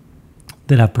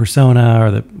that have persona,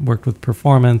 or that worked with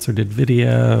performance or did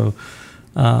video,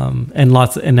 and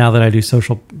now that I do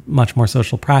much more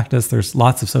social practice, there's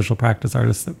lots of social practice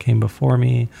artists that came before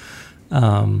me.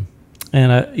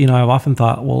 And you know, I've often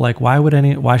thought, well, like,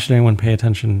 why should anyone pay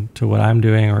attention to what I'm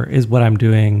doing, or is what I'm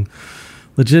doing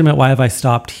legitimate? Why have I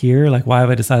stopped here? Like, why have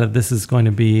I decided this is going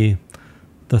to be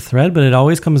the thread? But it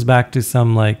always comes back to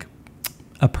some like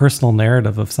a personal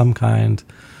narrative of some kind.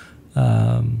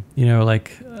 You know,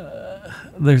 like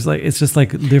there's like, it's just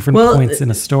like different points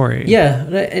in a story. Yeah,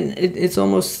 and it's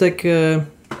almost like I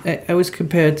always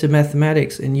compare it to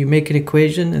mathematics, and you make an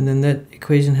equation, and then that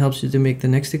equation helps you to make the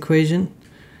next equation.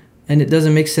 And it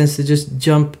doesn't make sense to just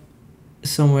jump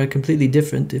somewhere completely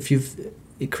different if you've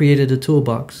created a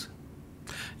toolbox.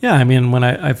 Yeah, I mean, when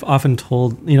I've often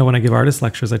told, you know, when I give artist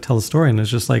lectures, I tell a story, and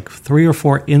there's just like 3 or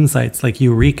 4 insights, like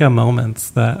eureka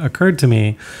moments that occurred to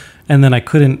me, and then I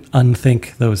couldn't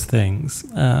unthink those things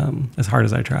as hard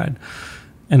as I tried.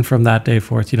 And from that day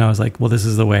forth, you know, I was like, well, this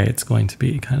is the way it's going to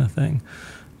be, kind of thing.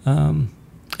 And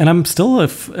I'm still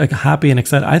happy and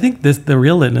excited. I think the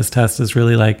real litmus test is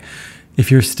really like, if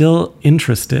you're still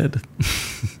interested.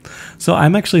 So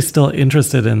I'm actually still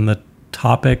interested in the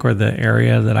topic or the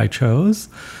area that I chose.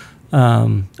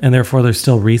 And therefore there's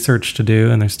still research to do,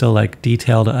 and there's still like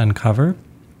detail to uncover.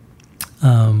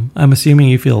 I'm assuming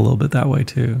you feel a little bit that way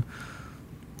too.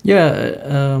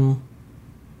 Yeah.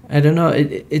 I don't know.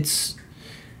 It's,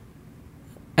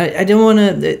 I don't want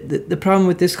to, the problem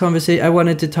with this conversation, I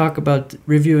wanted to talk about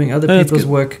reviewing other people's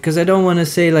work, because I don't want to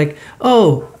say like,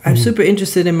 oh, I'm super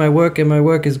interested in my work and my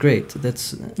work is great.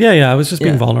 That's I was just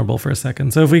being vulnerable for a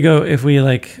second. So we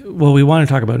want to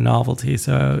talk about novelty.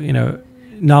 So, you know,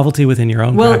 novelty within your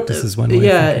own practice is one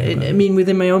way. I mean,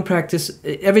 within my own practice,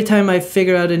 every time I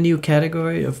figure out a new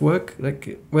category of work,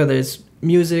 like whether it's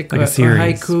music like or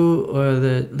haiku or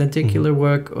the lenticular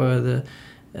work or the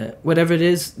whatever it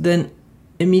is, then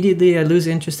immediately I lose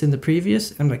interest in the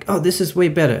previous. I'm like, oh, this is way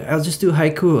better. I'll just do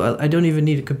haiku. I don't even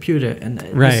need a computer. And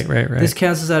right. This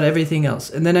cancels out everything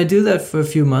else. And then I do that for a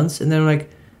few months, and then I'm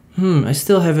like, I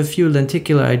still have a few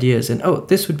lenticular ideas, and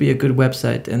this would be a good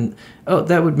website, and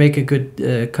that would make a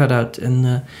good cutout,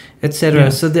 and etc. Yeah.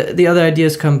 So the other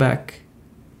ideas come back.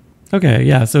 Okay,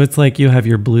 yeah. So it's like you have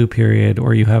your blue period,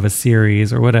 or you have a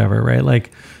series, or whatever, right?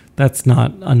 Like that's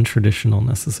not untraditional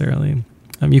necessarily.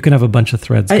 You can have a bunch of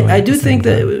threads. I do think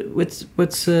that what's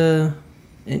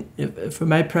for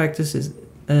my practice is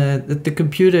that the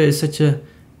computer is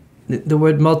the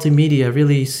word multimedia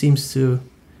really seems to,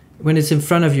 when it's in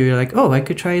front of you, you're like, I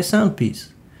could try a sound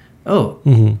piece.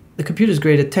 The computer's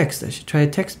great at text. I should try a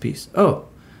text piece.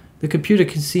 The computer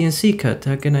can CNC cut.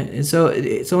 How can I? And so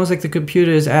it's almost like the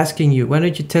computer is asking you, why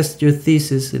don't you test your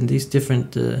thesis in these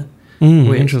different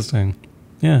ways? Interesting.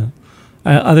 Yeah.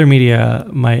 Other media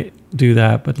might do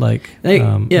that, but really.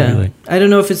 I don't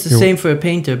know if it's the same for a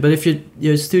painter, but if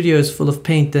your studio is full of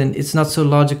paint, then it's not so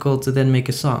logical to then make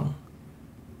a song.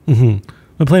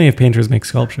 But plenty of painters make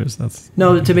sculptures.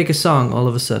 To make a song all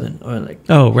of a sudden, or like.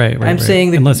 Right. I'm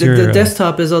saying the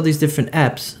desktop has all these different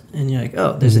apps, and you're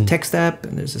like, there's a text app,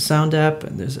 and there's a sound app,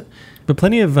 and there's a. But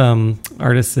plenty of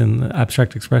artists and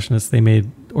abstract expressionists,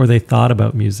 they thought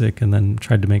about music and then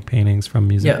tried to make paintings from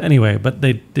music. Yeah. Anyway, but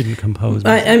they didn't compose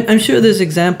music. I'm sure there's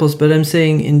examples, but I'm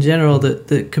saying in general that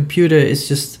the computer is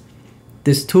just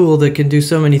this tool that can do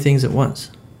so many things at once.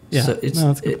 Yeah, so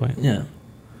that's a good point. Yeah.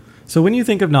 So when you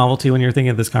think of novelty, when you're thinking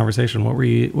of this conversation, what were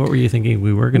you thinking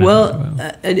we were going to talk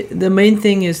about? The main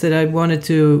thing is that I wanted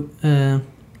to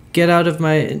get out of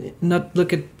not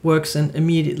look at works and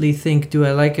immediately think, do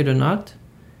I like it or not?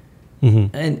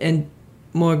 And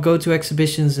more go to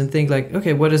exhibitions and think like,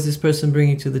 okay, what is this person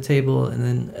bringing to the table? And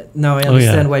then now I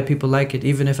understand why people like it,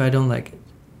 even if I don't like it.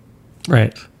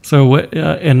 Right. So what?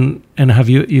 And have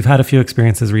you've had a few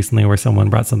experiences recently where someone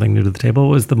brought something new to the table?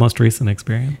 What was the most recent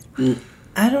experience?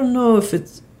 I don't know if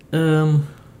it's.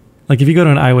 Like if you go to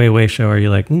an Ai Weiwei show, are you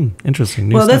like, interesting,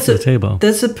 new stuff to the table?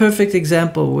 That's a perfect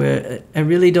example where I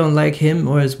really don't like him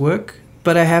or his work,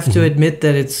 but I have to admit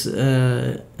that it's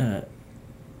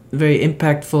very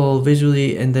impactful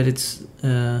visually, and that it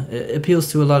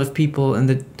appeals to a lot of people, and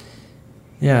that,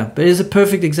 but it's a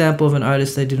perfect example of an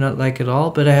artist I do not like at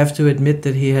all, but I have to admit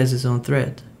that he has his own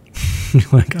thread.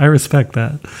 I respect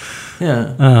that.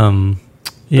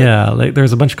 Yeah. Like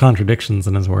there's a bunch of contradictions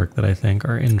in his work that I think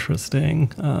are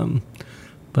interesting.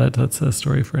 But that's a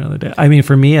story for another day. I mean,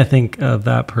 for me, I think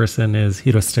that person is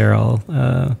Hiro Sterol.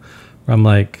 Where I'm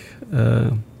like,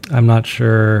 I'm not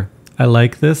sure I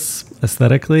like this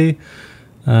aesthetically,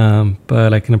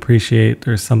 but I can appreciate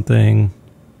there's something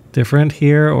different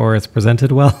here, or it's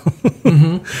presented well.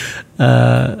 And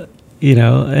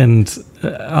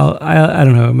I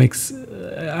don't know, it makes,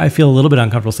 I feel a little bit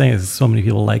uncomfortable saying this. So many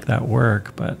people like that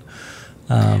work, but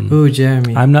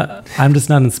Jeremy, I'm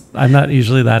not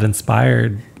usually that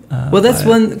inspired. Well, that's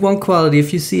one quality.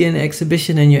 If you see an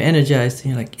exhibition and you're energized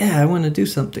and you're like, I want to do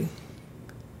something.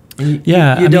 And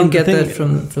you don't get that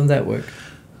from that work.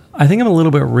 I think I'm a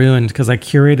little bit ruined because I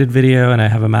curated video and I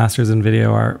have a master's in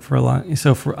video art for a long.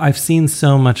 So I've seen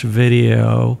so much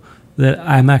video that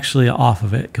I'm actually off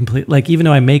of it completely. Like even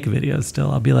though I make videos still,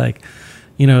 I'll be like,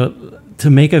 to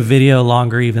make a video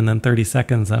longer even than 30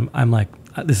 seconds, I'm like,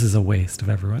 this is a waste of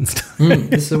everyone's time.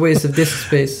 This is a waste of disk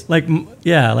space. Like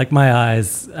my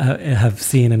eyes have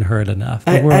seen and heard enough.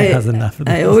 The world has enough of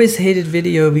this. I always hated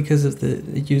video because of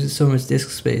it uses so much disk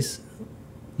space.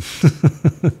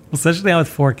 Especially now with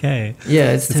 4K.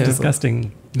 Yeah, it's terrible.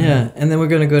 Disgusting. Yeah, and then we're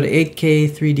going to go to 8K,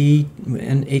 3D,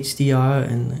 and HDR,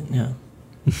 and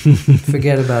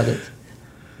forget about it.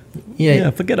 Yeah,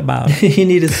 forget about it. You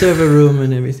need a server room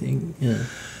and everything. Yeah.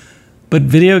 But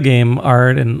video game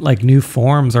art and like new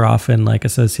forms are often like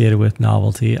associated with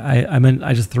novelty.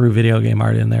 I just threw video game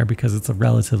art in there because it's a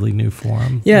relatively new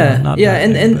form. Yeah,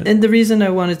 and the reason I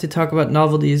wanted to talk about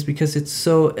novelty is because it's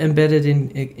so embedded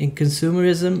in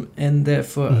consumerism, and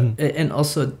therefore and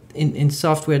also in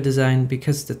software design,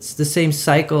 because it's the same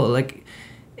cycle. Like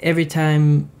every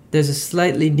time there's a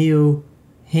slightly new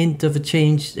hint of a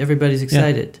change, everybody's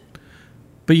excited. Yeah.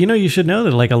 But you should know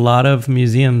that like a lot of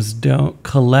museums don't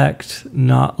collect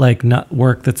not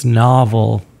work that's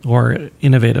novel or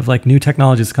innovative. Like new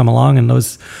technologies come along, and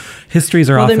those histories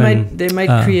are often. They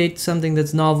might create something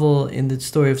that's novel in the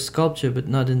story of sculpture, but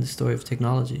not in the story of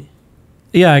technology.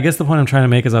 Yeah, I guess the point I'm trying to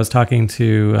make is I was talking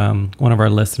to one of our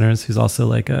listeners who's also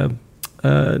like a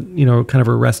kind of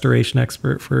a restoration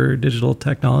expert for digital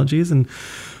technologies, and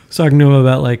was talking to him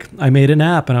about like I made an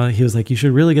app, and he was like, "You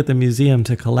should really get the museum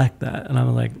to collect that." And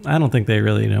I'm like, "I don't think they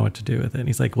really know what to do with it." And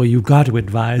he's like, "Well, you've got to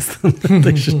advise them that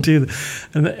they should do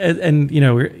that." And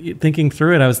we're thinking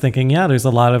through it. I was thinking, yeah, there's a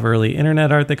lot of early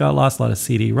internet art that got lost, a lot of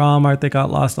CD-ROM art that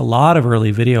got lost, a lot of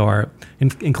early video art,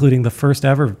 including the first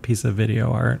ever piece of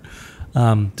video art,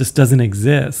 just doesn't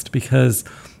exist because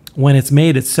when it's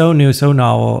made, it's so new, so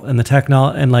novel, and the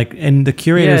and the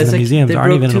curators and the museums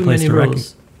aren't even in a place to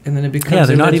recognize. And then it becomes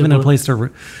they're not even in a place to.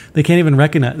 They can't even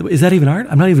recognize. Is that even art?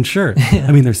 I'm not even sure. Yeah.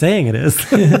 I mean, they're saying it is.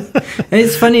 And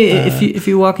it's funny if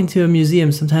you walk into a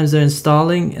museum, sometimes they're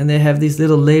installing and they have these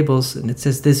little labels and it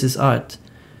says this is art,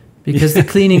 because the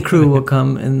cleaning crew will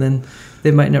come and then they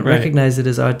might not recognize it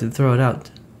as art and throw it out.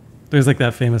 There's like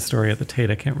that famous story at the Tate.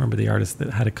 I can't remember the artist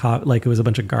that had it was a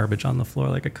bunch of garbage on the floor,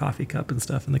 like a coffee cup and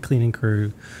stuff, and the cleaning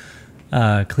crew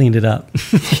cleaned it up.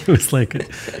 It was like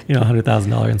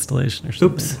 $100,000 installation or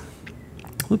something. Oops.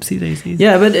 Whoopsie daisies.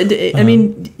 Yeah, but I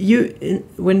mean,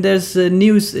 when there's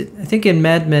news, I think in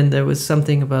Mad Men there was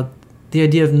something about the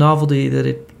idea of novelty, that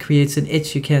it creates an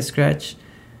itch you can't scratch.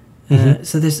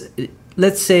 So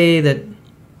let's say that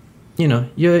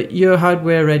your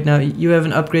hardware right now, you have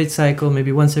an upgrade cycle,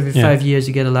 maybe once every 5 years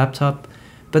you get a laptop.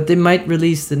 But they might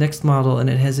release the next model and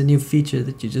it has a new feature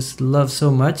that you just love so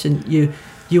much, and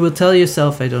you will tell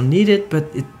yourself, I don't need it,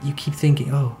 but you keep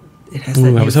thinking, oh, it has that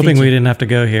new I was hoping feature. we didn't have to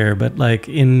go here, but like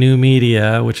in new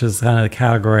media, which is kind of the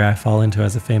category I fall into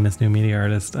as a famous new media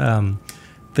artist,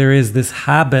 there is this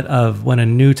habit of when a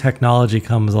new technology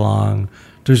comes along,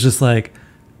 there's just like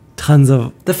tons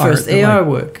of the first AR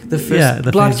work, the first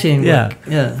blockchain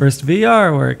work, first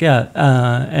VR work,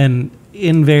 and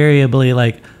invariably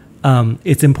like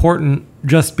it's important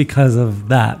just because of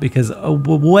that, because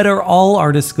what are all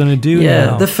artists going to do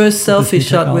now? The first selfie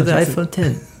shot with the iPhone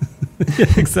 10.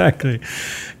 Yeah, exactly.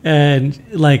 And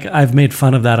like I've made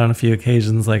fun of that on a few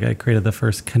occasions, like I created the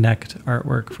first Connect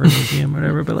artwork for a museum or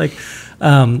whatever, but like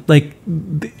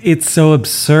it's so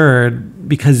absurd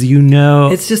because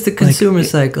it's just a consumer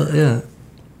cycle.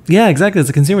 Yeah, exactly. It's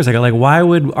a consumer cycle. Like, why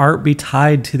would art be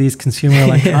tied to these consumer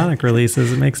electronic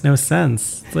releases? It makes no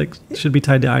sense. It's like it should be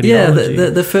tied to ideology. Yeah,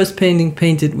 the first painting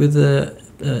painted with a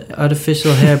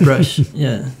artificial hairbrush.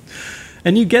 Yeah,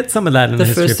 and you get some of that in the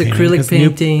history of painting. The first acrylic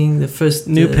painting, the first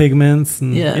new pigments,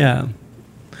 and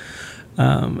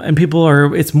and people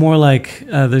are. It's more like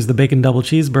there's the bacon double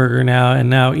cheeseburger now, and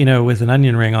now with an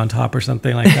onion ring on top or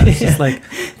something like that. It's just like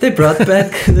they brought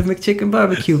back the McChicken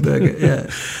barbecue burger. Yeah,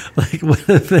 like what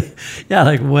have they? Yeah,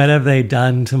 like what have they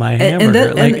done to my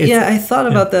hamburger? I thought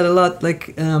about that a lot.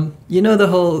 Like the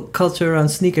whole culture around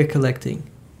sneaker collecting.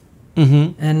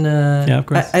 Mm-hmm. And of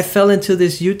course. I fell into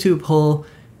this YouTube hole.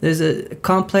 There's a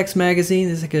Complex magazine.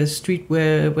 There's like a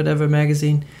streetwear whatever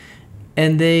magazine.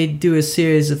 And they do a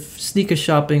series of sneaker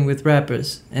shopping with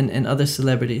rappers and other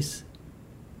celebrities.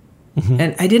 Mm-hmm.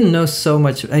 And I didn't know so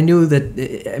much. I knew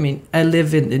that, I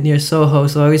live near Soho,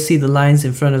 so I always see the lines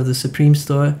in front of the Supreme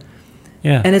store.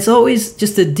 Yeah. And it's always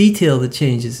just a detail that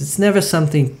changes. It's never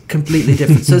something completely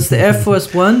different. So it's the Air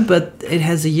Force One, but it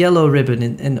has a yellow ribbon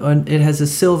and it has a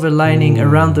silver lining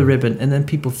around the ribbon. And then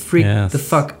people freak the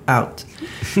fuck out.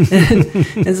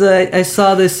 And so I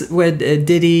saw this where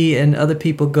Diddy and other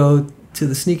people go to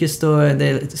the sneaker store and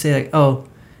they say like, oh,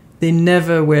 they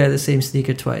never wear the same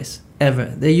sneaker twice, ever.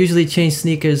 They usually change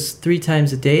sneakers 3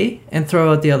 times a day and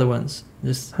throw out the other ones.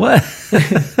 Just what?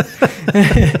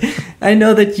 I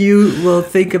know that you will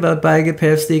think about buying a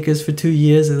pair of sneakers for 2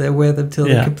 years and then wear them till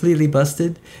they're completely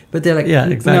busted. But they're like,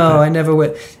 exactly. No, I never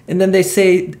wear. And then they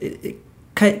say,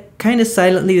 kind of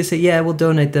silently, they say, yeah, we'll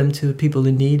donate them to people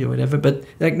in need or whatever. But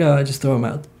like, no, I just throw them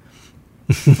out.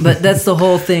 But that's the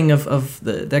whole thing of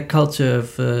that culture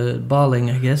of balling,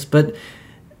 I guess. But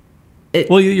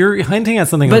you're hinting at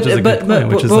something which is a good point,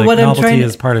 which is like novelty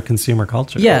is part of consumer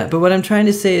culture. Yeah, but what I'm trying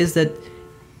to say is that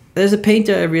there's a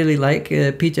painter I really like,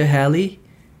 Peter Halley,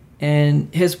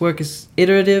 and his work is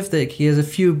iterative. Like he has a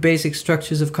few basic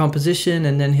structures of composition,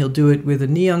 and then he'll do it with a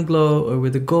neon glow or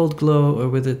with a gold glow or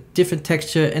with a different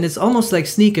texture, and it's almost like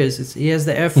sneakers. He has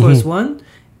the Air Force One,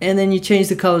 and then you change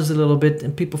the colors a little bit,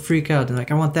 and people freak out and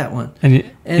like, I want that one. And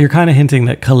you're kind of hinting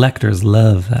that collectors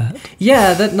love that.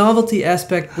 Yeah, that novelty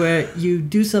aspect where you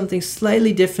do something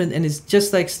slightly different, and it's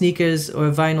just like sneakers or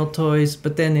vinyl toys,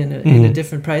 but then in a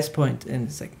different price point. And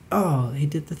it's like, oh, he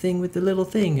did the thing with the little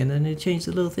thing, and then he changed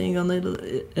the little thing on the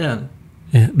little...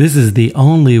 Yeah, this is the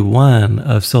only one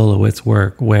of Solowitz's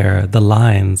work where the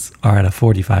lines are at a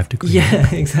 45 degree.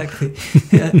 Yeah, exactly.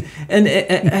 Yeah. And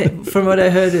I, from what I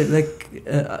heard,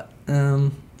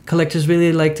 collectors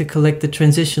really like to collect the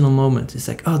transitional moment. It's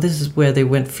like, oh, this is where they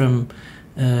went from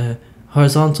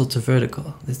horizontal to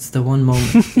vertical. It's the one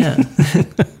moment. Yeah.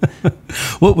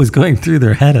 What was going through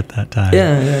their head at that time?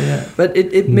 Yeah. But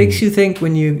it makes you think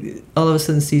when you all of a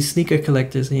sudden see sneaker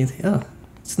collectors and you think, oh,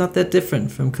 it's not that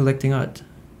different from collecting art.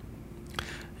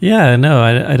 Yeah, no,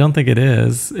 I don't think it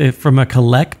is. From a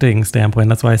collecting standpoint,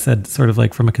 that's why I said sort of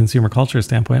like from a consumer culture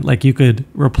standpoint, like you could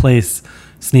replace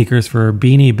sneakers for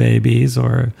Beanie Babies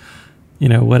or,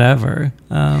 whatever.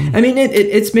 I mean,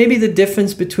 it's maybe the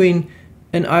difference between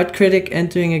an art critic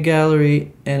entering a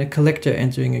gallery and a collector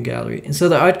entering a gallery. And so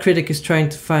the art critic is trying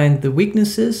to find the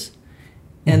weaknesses,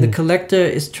 and the collector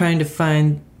is trying to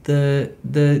find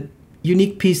the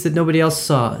unique piece that nobody else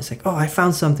saw. It's like, oh, I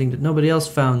found something that nobody else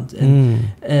found.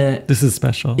 And, this is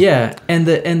special. Yeah, and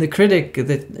the critic,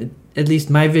 that at least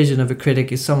my vision of a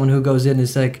critic is someone who goes in and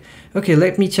is like, okay,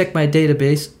 let me check my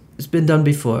database. It's been done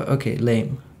before. Okay,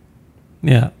 lame.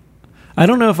 Yeah. I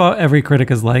don't know if every critic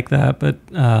is like that, but...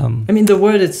 I mean, the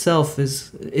word itself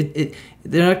is...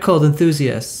 they're not called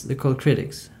enthusiasts. They're called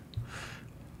critics.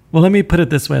 Well, let me put it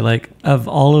this way. Like, of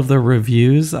all of the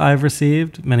reviews I've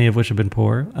received, many of which have been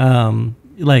poor, I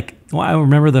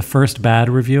remember the first bad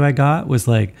review I got was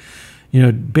like,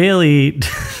 Bailey,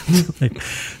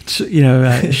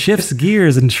 shifts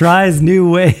gears and tries new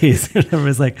ways. It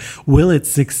was like, will it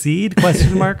succeed? ? Or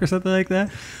something like that.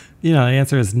 The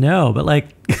answer is no. But I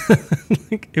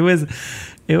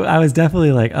was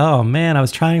definitely like, oh man, I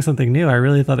was trying something new. I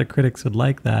really thought the critics would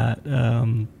like that.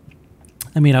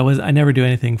 I never do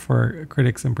anything for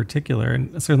critics in particular,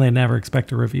 and certainly I never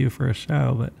expect a review for a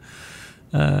show,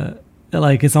 but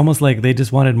it's almost like they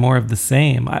just wanted more of the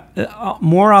same.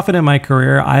 More often in my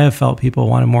career, I have felt people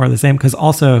wanted more of the same, because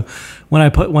also when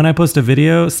I post a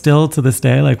video, still to this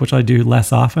day, which I do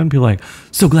less often, people are like,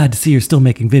 so glad to see you're still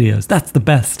making videos. That's the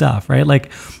best stuff, right?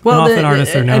 Often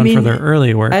artists are known for their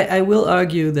early work. I will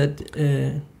argue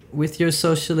that with your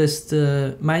socialist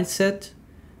mindset,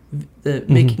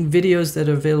 making videos that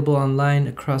are available online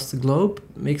across the globe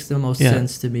makes the most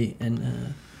sense to me.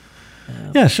 And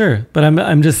yeah, sure, but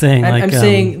I'm just saying. I'm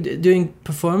saying doing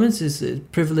performances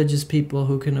privileges people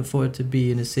who can afford to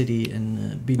be in a city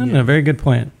and be near. No, very good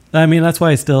point. I mean, that's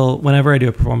why I still, whenever I do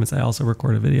a performance, I also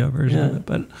record a video version of it.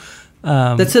 But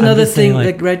that's another thing.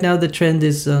 Like right now, the trend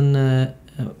is on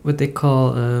what they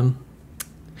call.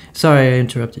 Sorry, I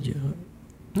interrupted you.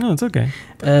 No, it's okay.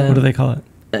 What do they call it?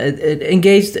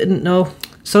 Engaged, not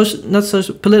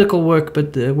social, political work,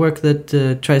 but work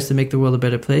that tries to make the world a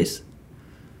better place.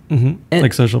 Mm-hmm.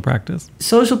 Like social practice.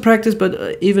 Social practice,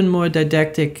 but even more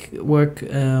didactic work.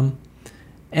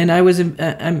 And I was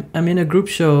I'm in a group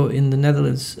show in the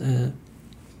Netherlands, and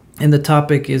the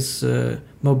topic is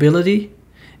mobility,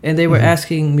 and they were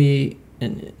asking me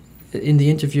in the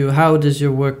interview, how does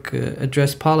your work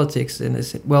address politics? And I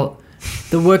said, well,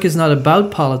 the work is not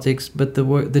about politics, but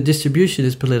the distribution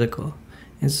is political.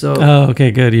 And so, oh, okay,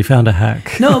 good. You found a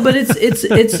hack. No, but it's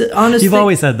honestly. You've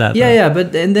always said that. Yeah,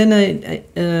 but and then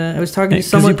I was talking to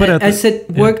someone. I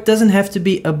said work doesn't have to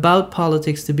be about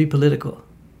politics to be political.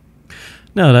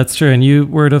 No, that's true. And you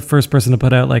were the first person to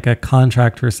put out a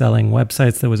contract for selling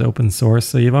websites that was open source.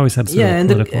 So you've always had sort of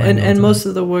political and most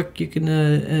of the work you can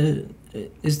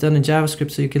is done in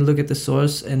JavaScript, so you can look at the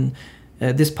source. And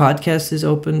this podcast is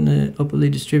openly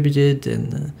distributed,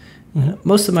 and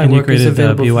most of my work is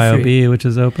available BYOB, for free. Which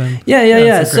is open.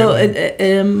 Yeah. So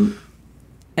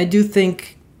I do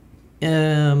think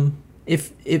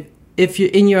if you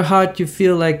in your heart you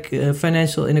feel like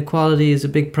financial inequality is a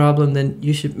big problem, then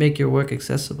you should make your work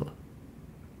accessible.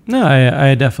 No,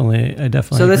 I definitely.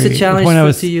 So that's agree. a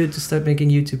challenge to you to start making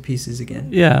YouTube pieces again.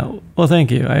 Yeah, well,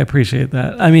 thank you. I appreciate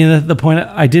that. I mean, the point,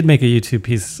 I did make a YouTube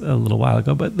piece a little while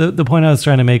ago, but the point I was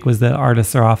trying to make was that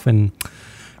artists are often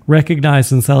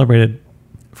recognized and celebrated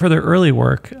for their early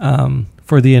work,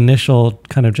 for the initial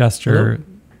kind of gesture.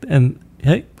 Hello? And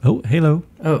hello.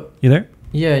 Oh, you there?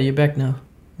 Yeah, you're back now.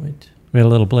 Wait, we had a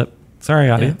little blip. Sorry,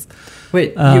 audience. Yeah.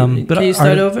 Wait, can you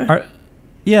start over?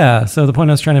 Yeah, so the point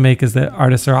I was trying to make is that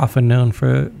artists are often known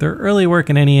for their early work,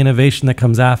 and any innovation that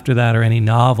comes after that, or any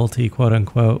novelty, quote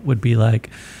unquote, would be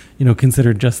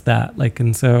considered just that.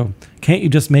 And so can't you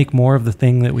just make more of the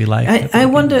thing that we like? I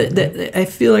wonder, that I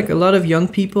feel like a lot of young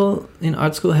people in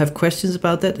art school have questions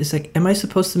about that. It's like, am I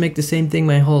supposed to make the same thing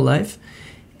my whole life?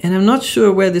 And I'm not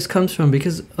sure where this comes from,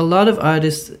 because a lot of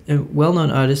artists,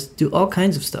 well-known artists, do all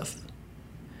kinds of stuff.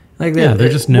 They're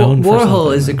just known for something.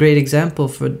 Warhol is a great example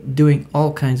for doing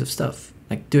all kinds of stuff,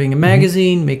 like doing a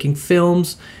magazine, making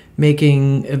films,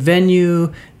 making a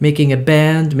venue, making a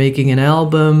band, making an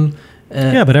album.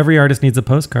 But every artist needs a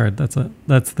postcard. That's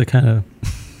the kind of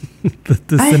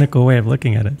the cynical way of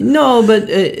looking at it. No, but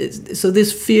so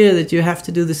this fear that you have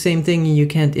to do the same thing and you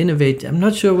can't innovate. I'm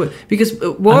not sure what, because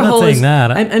Warhol. I'm not saying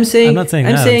that. I'm saying. I'm not saying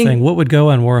that. I'm saying what would go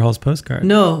on Warhol's postcard.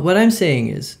 No, what I'm saying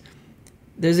is,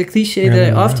 there's a cliche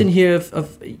that I often hear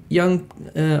of young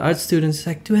art students,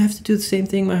 like, do I have to do the same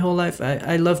thing my whole life?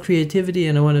 I love creativity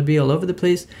and I want to be all over the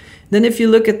place. Then if you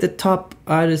look at the top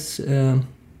artists in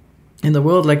the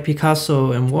world, like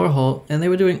Picasso and Warhol, and they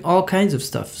were doing all kinds of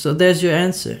stuff. So there's your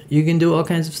answer. You can do all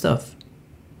kinds of stuff.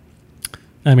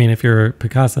 I mean, if you're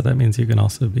Picasso, that means you can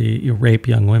also you rape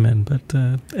young women. But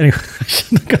anyway, I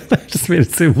shouldn't have gone there. I just made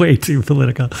it seem way too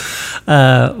political.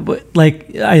 But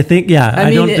like, I think, yeah, I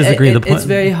mean, don't disagree. The point. It's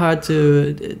very hard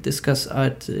to discuss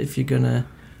art if you're gonna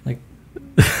like.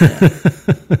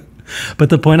 But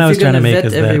the point I was trying to make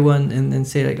is that everyone and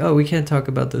say like, oh, we can't talk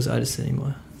about those artists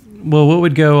anymore. Well, what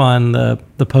would go on the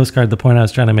postcard, the point I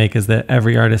was trying to make is that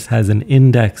every artist has an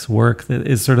index work that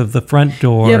is sort of the front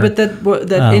door. Yeah, but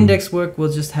that index work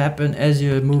will just happen as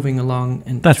you're moving along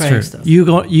and trying stuff.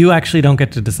 You actually don't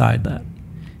get to decide that.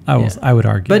 I would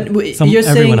argue. But you're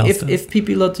saying if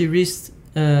Pippi Lottie-Riest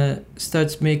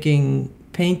starts making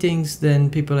paintings, then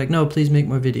people are like, no, please make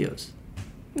more videos.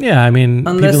 Yeah, I mean,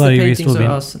 unless the paintings are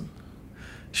awesome.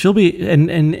 She'll be, and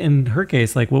in her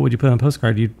case, like, what would you put on a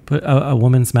postcard? You'd put a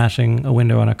woman smashing a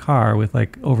window on a car with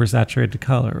like oversaturated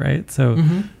color, right? So,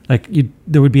 like,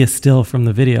 there would be a still from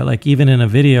the video. Like, even in a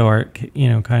video art,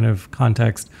 kind of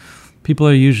context, people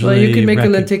are usually. Well, you can make a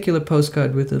lenticular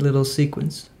postcard with a little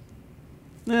sequence.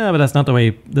 Yeah, but that's not the way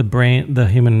the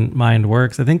human mind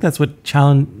works. I think that's what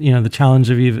the challenge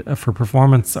for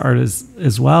performance art is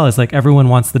as well. Is like everyone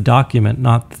wants the document,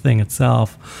 not the thing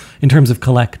itself, in terms of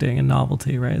collecting and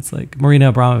novelty, right? It's like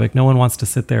Marina Abramovic. No one wants to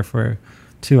sit there for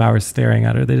 2 hours staring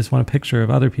at her. They just want a picture of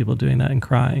other people doing that and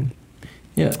crying.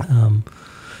 Yeah.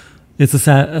 It's a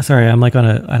sad. Sorry, I'm like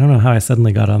I don't know how I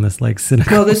suddenly got on this like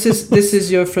cynical. Well, this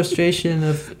is your frustration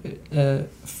of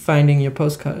finding your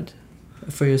postcard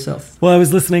for yourself. Well, I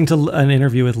was listening to an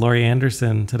interview with Laurie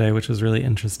Anderson today, which was really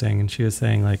interesting, and she was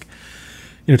saying, like,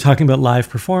 talking about live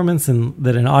performance and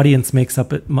that an audience makes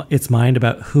up its mind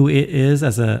about who it is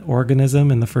as an organism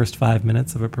in the first 5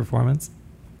 minutes of a performance,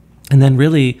 and then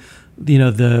really,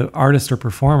 the artist or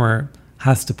performer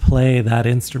has to play that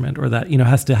instrument, or that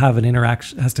has to have an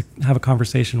interaction, has to have a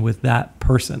conversation with that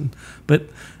person, but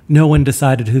no one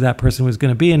decided who that person was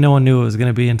going to be, and no one knew it was going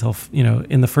to be until,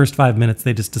 in the first 5 minutes,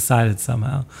 they just decided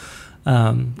somehow,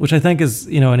 which I think is,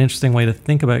 an interesting way to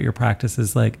think about your practice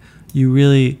is like, you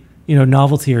really,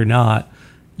 novelty or not,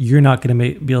 you're not going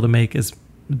to be able to make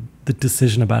the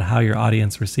decision about how your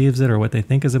audience receives it or what they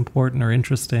think is important or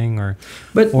interesting or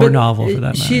novel for that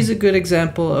matter. She's a good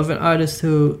example of an artist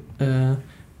who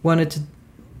wanted to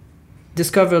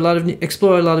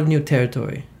explore a lot of new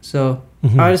territory. So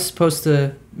artists supposed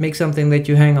to make something that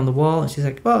you hang on the wall, and she's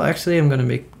like, well, actually I'm going to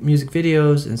make music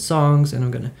videos and songs, and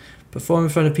I'm going to perform in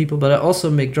front of people, but I also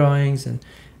make drawings, and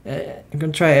I'm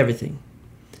going to try everything.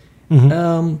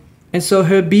 And so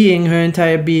her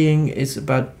entire being is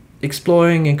about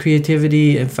exploring and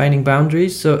creativity and finding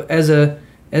boundaries. So as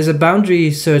a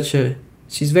boundary searcher,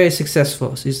 she's very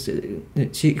successful.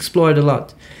 She explored a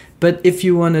lot. But if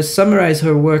you want to summarize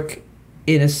her work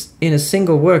in a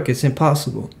single work, it's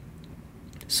impossible.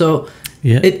 So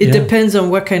it depends on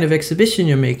what kind of exhibition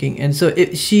you're making. And so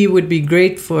she would be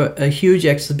great for a huge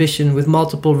exhibition with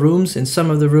multiple rooms, and some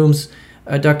of the rooms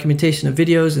are documentation of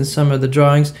videos and some are the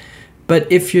drawings. But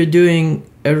if you're doing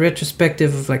a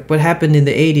retrospective of like what happened in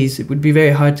the 80s, it would be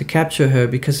very hard to capture her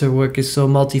because her work is so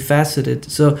multifaceted.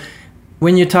 So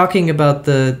when you're talking about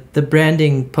the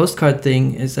branding postcard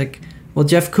thing, it's like, well,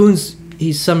 Jeff Koons,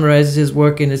 he summarizes his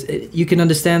work you can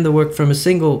understand the work from a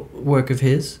single work of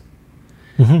his.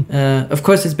 Of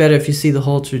course, it's better if you see the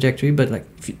whole trajectory, but like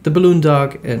the Balloon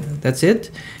Dog, and that's it.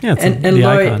 Yeah, and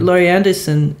Laurie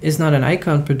Anderson is not an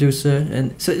icon producer,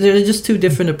 and so there are just two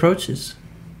different approaches.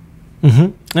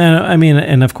 And I mean,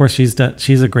 and of course, she's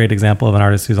a great example of an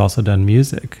artist who's also done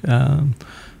music,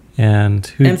 and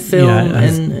film,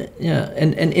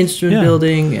 and instrument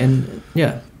building, and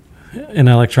in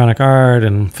electronic art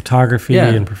and photography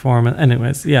and performance.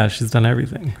 Anyways, she's done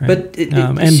everything, right? But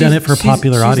and done it for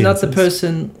popular audiences. She's not the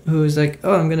person who is like,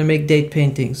 oh, I'm going to make date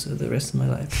paintings for the rest of my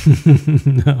life.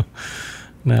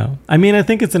 No. I mean, I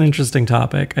think it's an interesting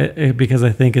topic because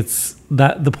I think it's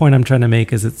that the point I'm trying to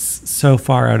make is it's so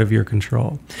far out of your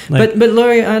control. But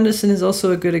Laurie Anderson is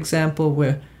also a good example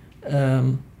where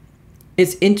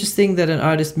it's interesting that an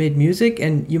artist made music,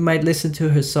 and you might listen to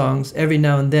her songs every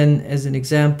now and then as an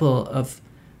example of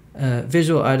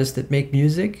visual artists that make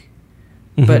music.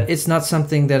 but it's not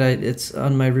something that it's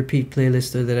on my repeat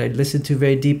playlist or that I listen to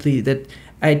very deeply. That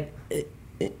I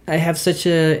have such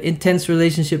a intense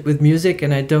relationship with music,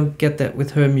 and I don't get that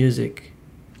with her music.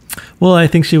 Well, I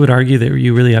think she would argue that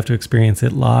you really have to experience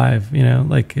it live. You know,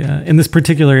 like in this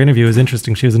particular interview, it was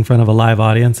interesting. She was in front of a live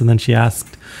audience, and then she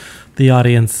asked the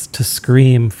audience to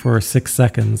scream for 6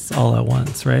 seconds all at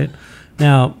once, right?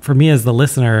 Now, for me as the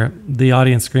listener, the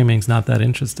audience screaming is not that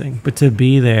interesting, but to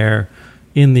be there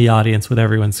in the audience with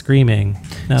everyone screaming.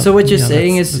 Now, so what you're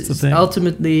saying is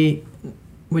ultimately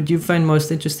what you find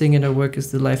most interesting in her work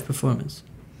is the live performance.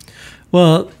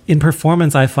 Well, in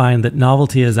performance, I find that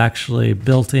novelty is actually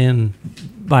built in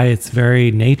by its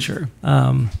very nature,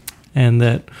 and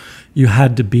that you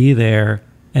had to be there,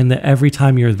 and that every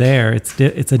time you're there, it's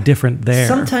a different there.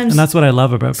 Sometimes, and that's what I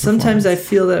love about performance. Sometimes I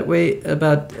feel that way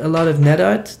about a lot of net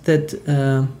art.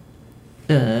 That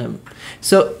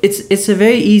so it's a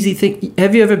very easy thing.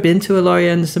 Have you ever been to a Laurie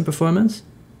Anderson performance?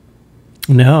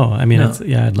 No, I mean,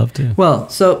 I'd love to. Well,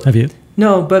 so have you?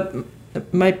 No, but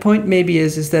my point maybe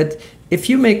is that if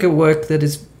you make a work that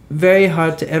is very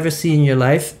hard to ever see in your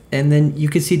life, and then you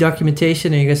can see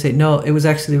documentation and you're going to say, no, it was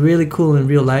actually really cool in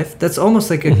real life, that's almost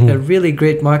like a really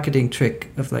great marketing trick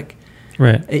of like,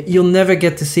 right? You'll never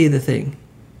get to see the thing,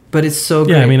 but it's so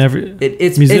great. Yeah, I mean,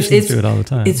 musicians do it all the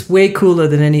time. It's way cooler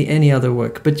than any other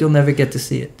work, but you'll never get to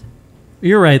see it.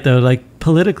 You're right, though. Like,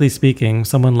 politically speaking,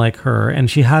 someone like her,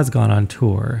 and she has gone on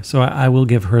tour, so I will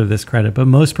give her this credit, but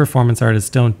most performance artists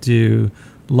don't do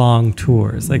long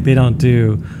tours. Like, they don't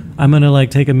do, I'm going to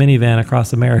like take a minivan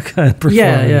across America and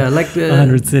perform like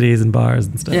 100 cities and bars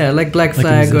and stuff. Yeah, like Black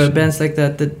Flag or bands like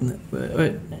that.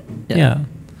 Yeah.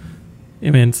 I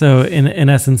mean, so in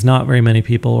essence, not very many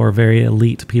people or very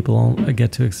elite people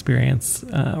get to experience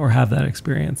or have that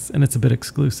experience. And it's a bit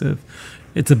exclusive.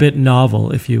 It's a bit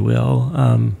novel, if you will.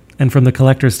 And from the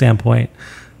collector's standpoint,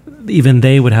 even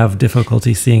they would have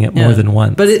difficulty seeing it more than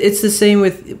once. But it's the same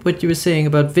with what you were saying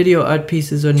about video art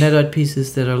pieces or net art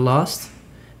pieces that are lost.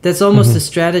 That's almost a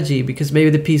strategy, because maybe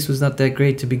the piece was not that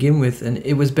great to begin with, and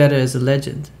it was better as a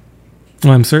legend.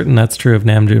 Well, I'm certain that's true of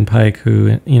Nam June Paik,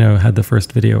 who, had the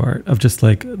first video art of just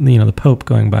like, the Pope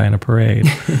going by in a parade.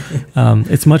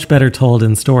 It's much better told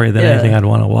in story than anything I'd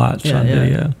want to watch on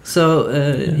video.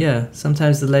 So,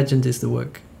 sometimes the legend is the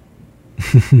work.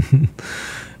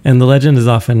 And the legend is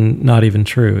often not even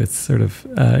true. It's sort of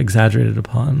exaggerated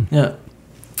upon. Yeah.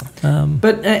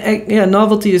 But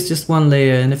novelty is just one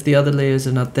layer, and if the other layers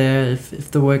are not there,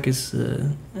 if the work is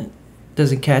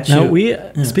doesn't catch you. Now,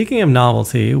 speaking of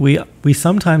novelty, we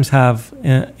sometimes have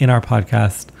in our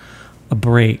podcast a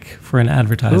break for an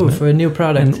advertisement. Ooh, for a new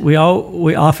product. And we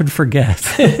often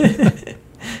forget.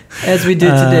 As we did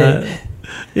today.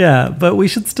 Yeah, but we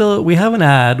have an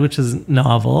ad, which is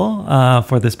novel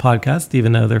for this podcast,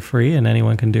 even though they're free and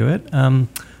anyone can do it.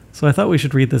 So I thought we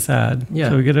should read this ad. Yeah.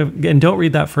 So and don't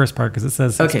read that first part, because it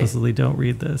says explicitly don't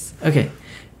read this. Okay.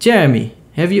 Jeremy,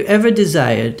 have you ever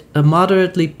desired a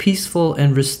moderately peaceful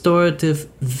and restorative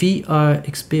VR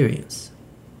experience?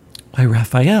 Why,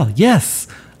 Raphael, yes.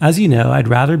 As you know, I'd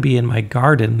rather be in my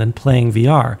garden than playing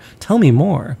VR. Tell me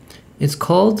more. It's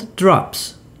called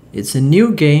Drops. It's a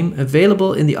new game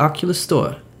available in the Oculus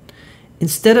Store.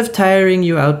 Instead of tiring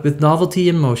you out with novelty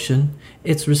and motion,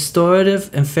 it's restorative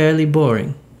and fairly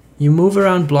boring. You move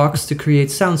around blocks to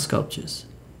create sound sculptures.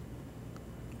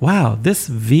 Wow, this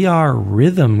VR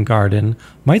rhythm garden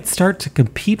might start to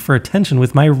compete for attention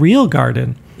with my real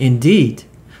garden. Indeed.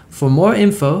 For more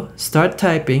info, start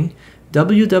typing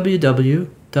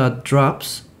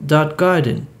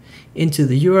www.drops.garden into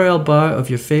the URL bar of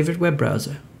your favorite web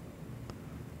browser.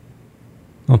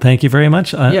 Well, thank you very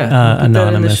much, put Anonymous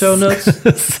that in the show notes.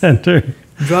 Center.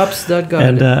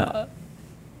 Drops.garden.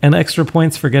 And extra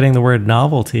points for getting the word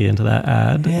novelty into that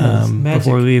ad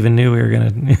before we even knew we were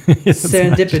going to...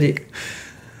 Serendipity.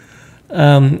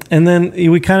 And then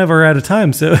we kind of are out of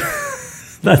time, so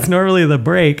that's normally the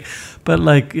break. But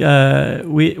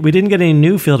we didn't get any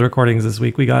new field recordings this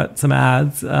week. We got some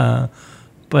ads,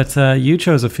 but you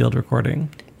chose a field recording.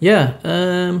 Yeah.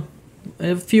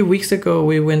 A few weeks ago,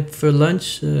 we went for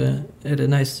lunch at a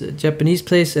nice Japanese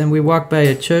place, and we walked by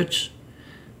a church.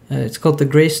 It's called the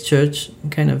Grace Church,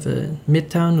 kind of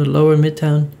Midtown or Lower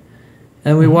Midtown.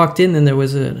 And we walked in, and there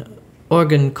was an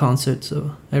organ concert,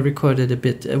 so I recorded a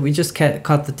bit. We just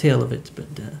caught the tail of it, but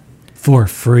for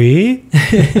free.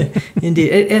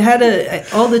 Indeed, it had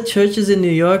all the churches in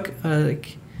New York.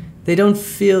 They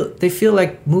feel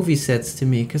like movie sets to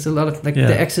me, because a lot of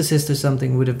The Exorcist or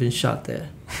something would have been shot there.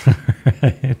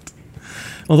 Right.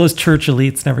 Well, those church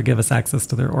elites never give us access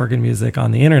to their organ music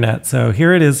on the internet, so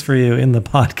here it is for you in the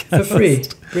podcast. For free.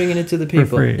 Bringing it to the people.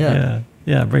 For free, yeah.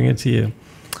 Yeah, bring it to you.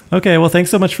 Okay, well, thanks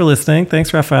so much for listening.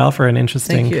 Thanks, Raphael, for an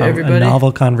interesting, a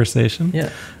novel conversation. Yeah.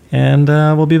 And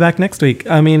we'll be back next week.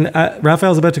 I mean,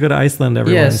 Raphael's about to go to Iceland,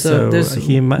 everyone. Yeah, so there's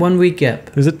 1 week gap.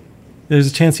 There's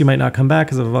a chance you might not come back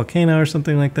because of a volcano or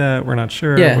something like that. We're not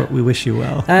sure, but we wish you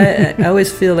well. I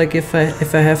always feel like if I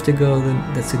have to go, then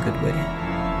that's a good way.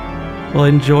 Well,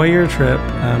 enjoy your trip.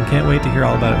 Can't wait to hear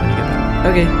all about it when you get back.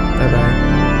 Okay,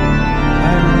 bye-bye.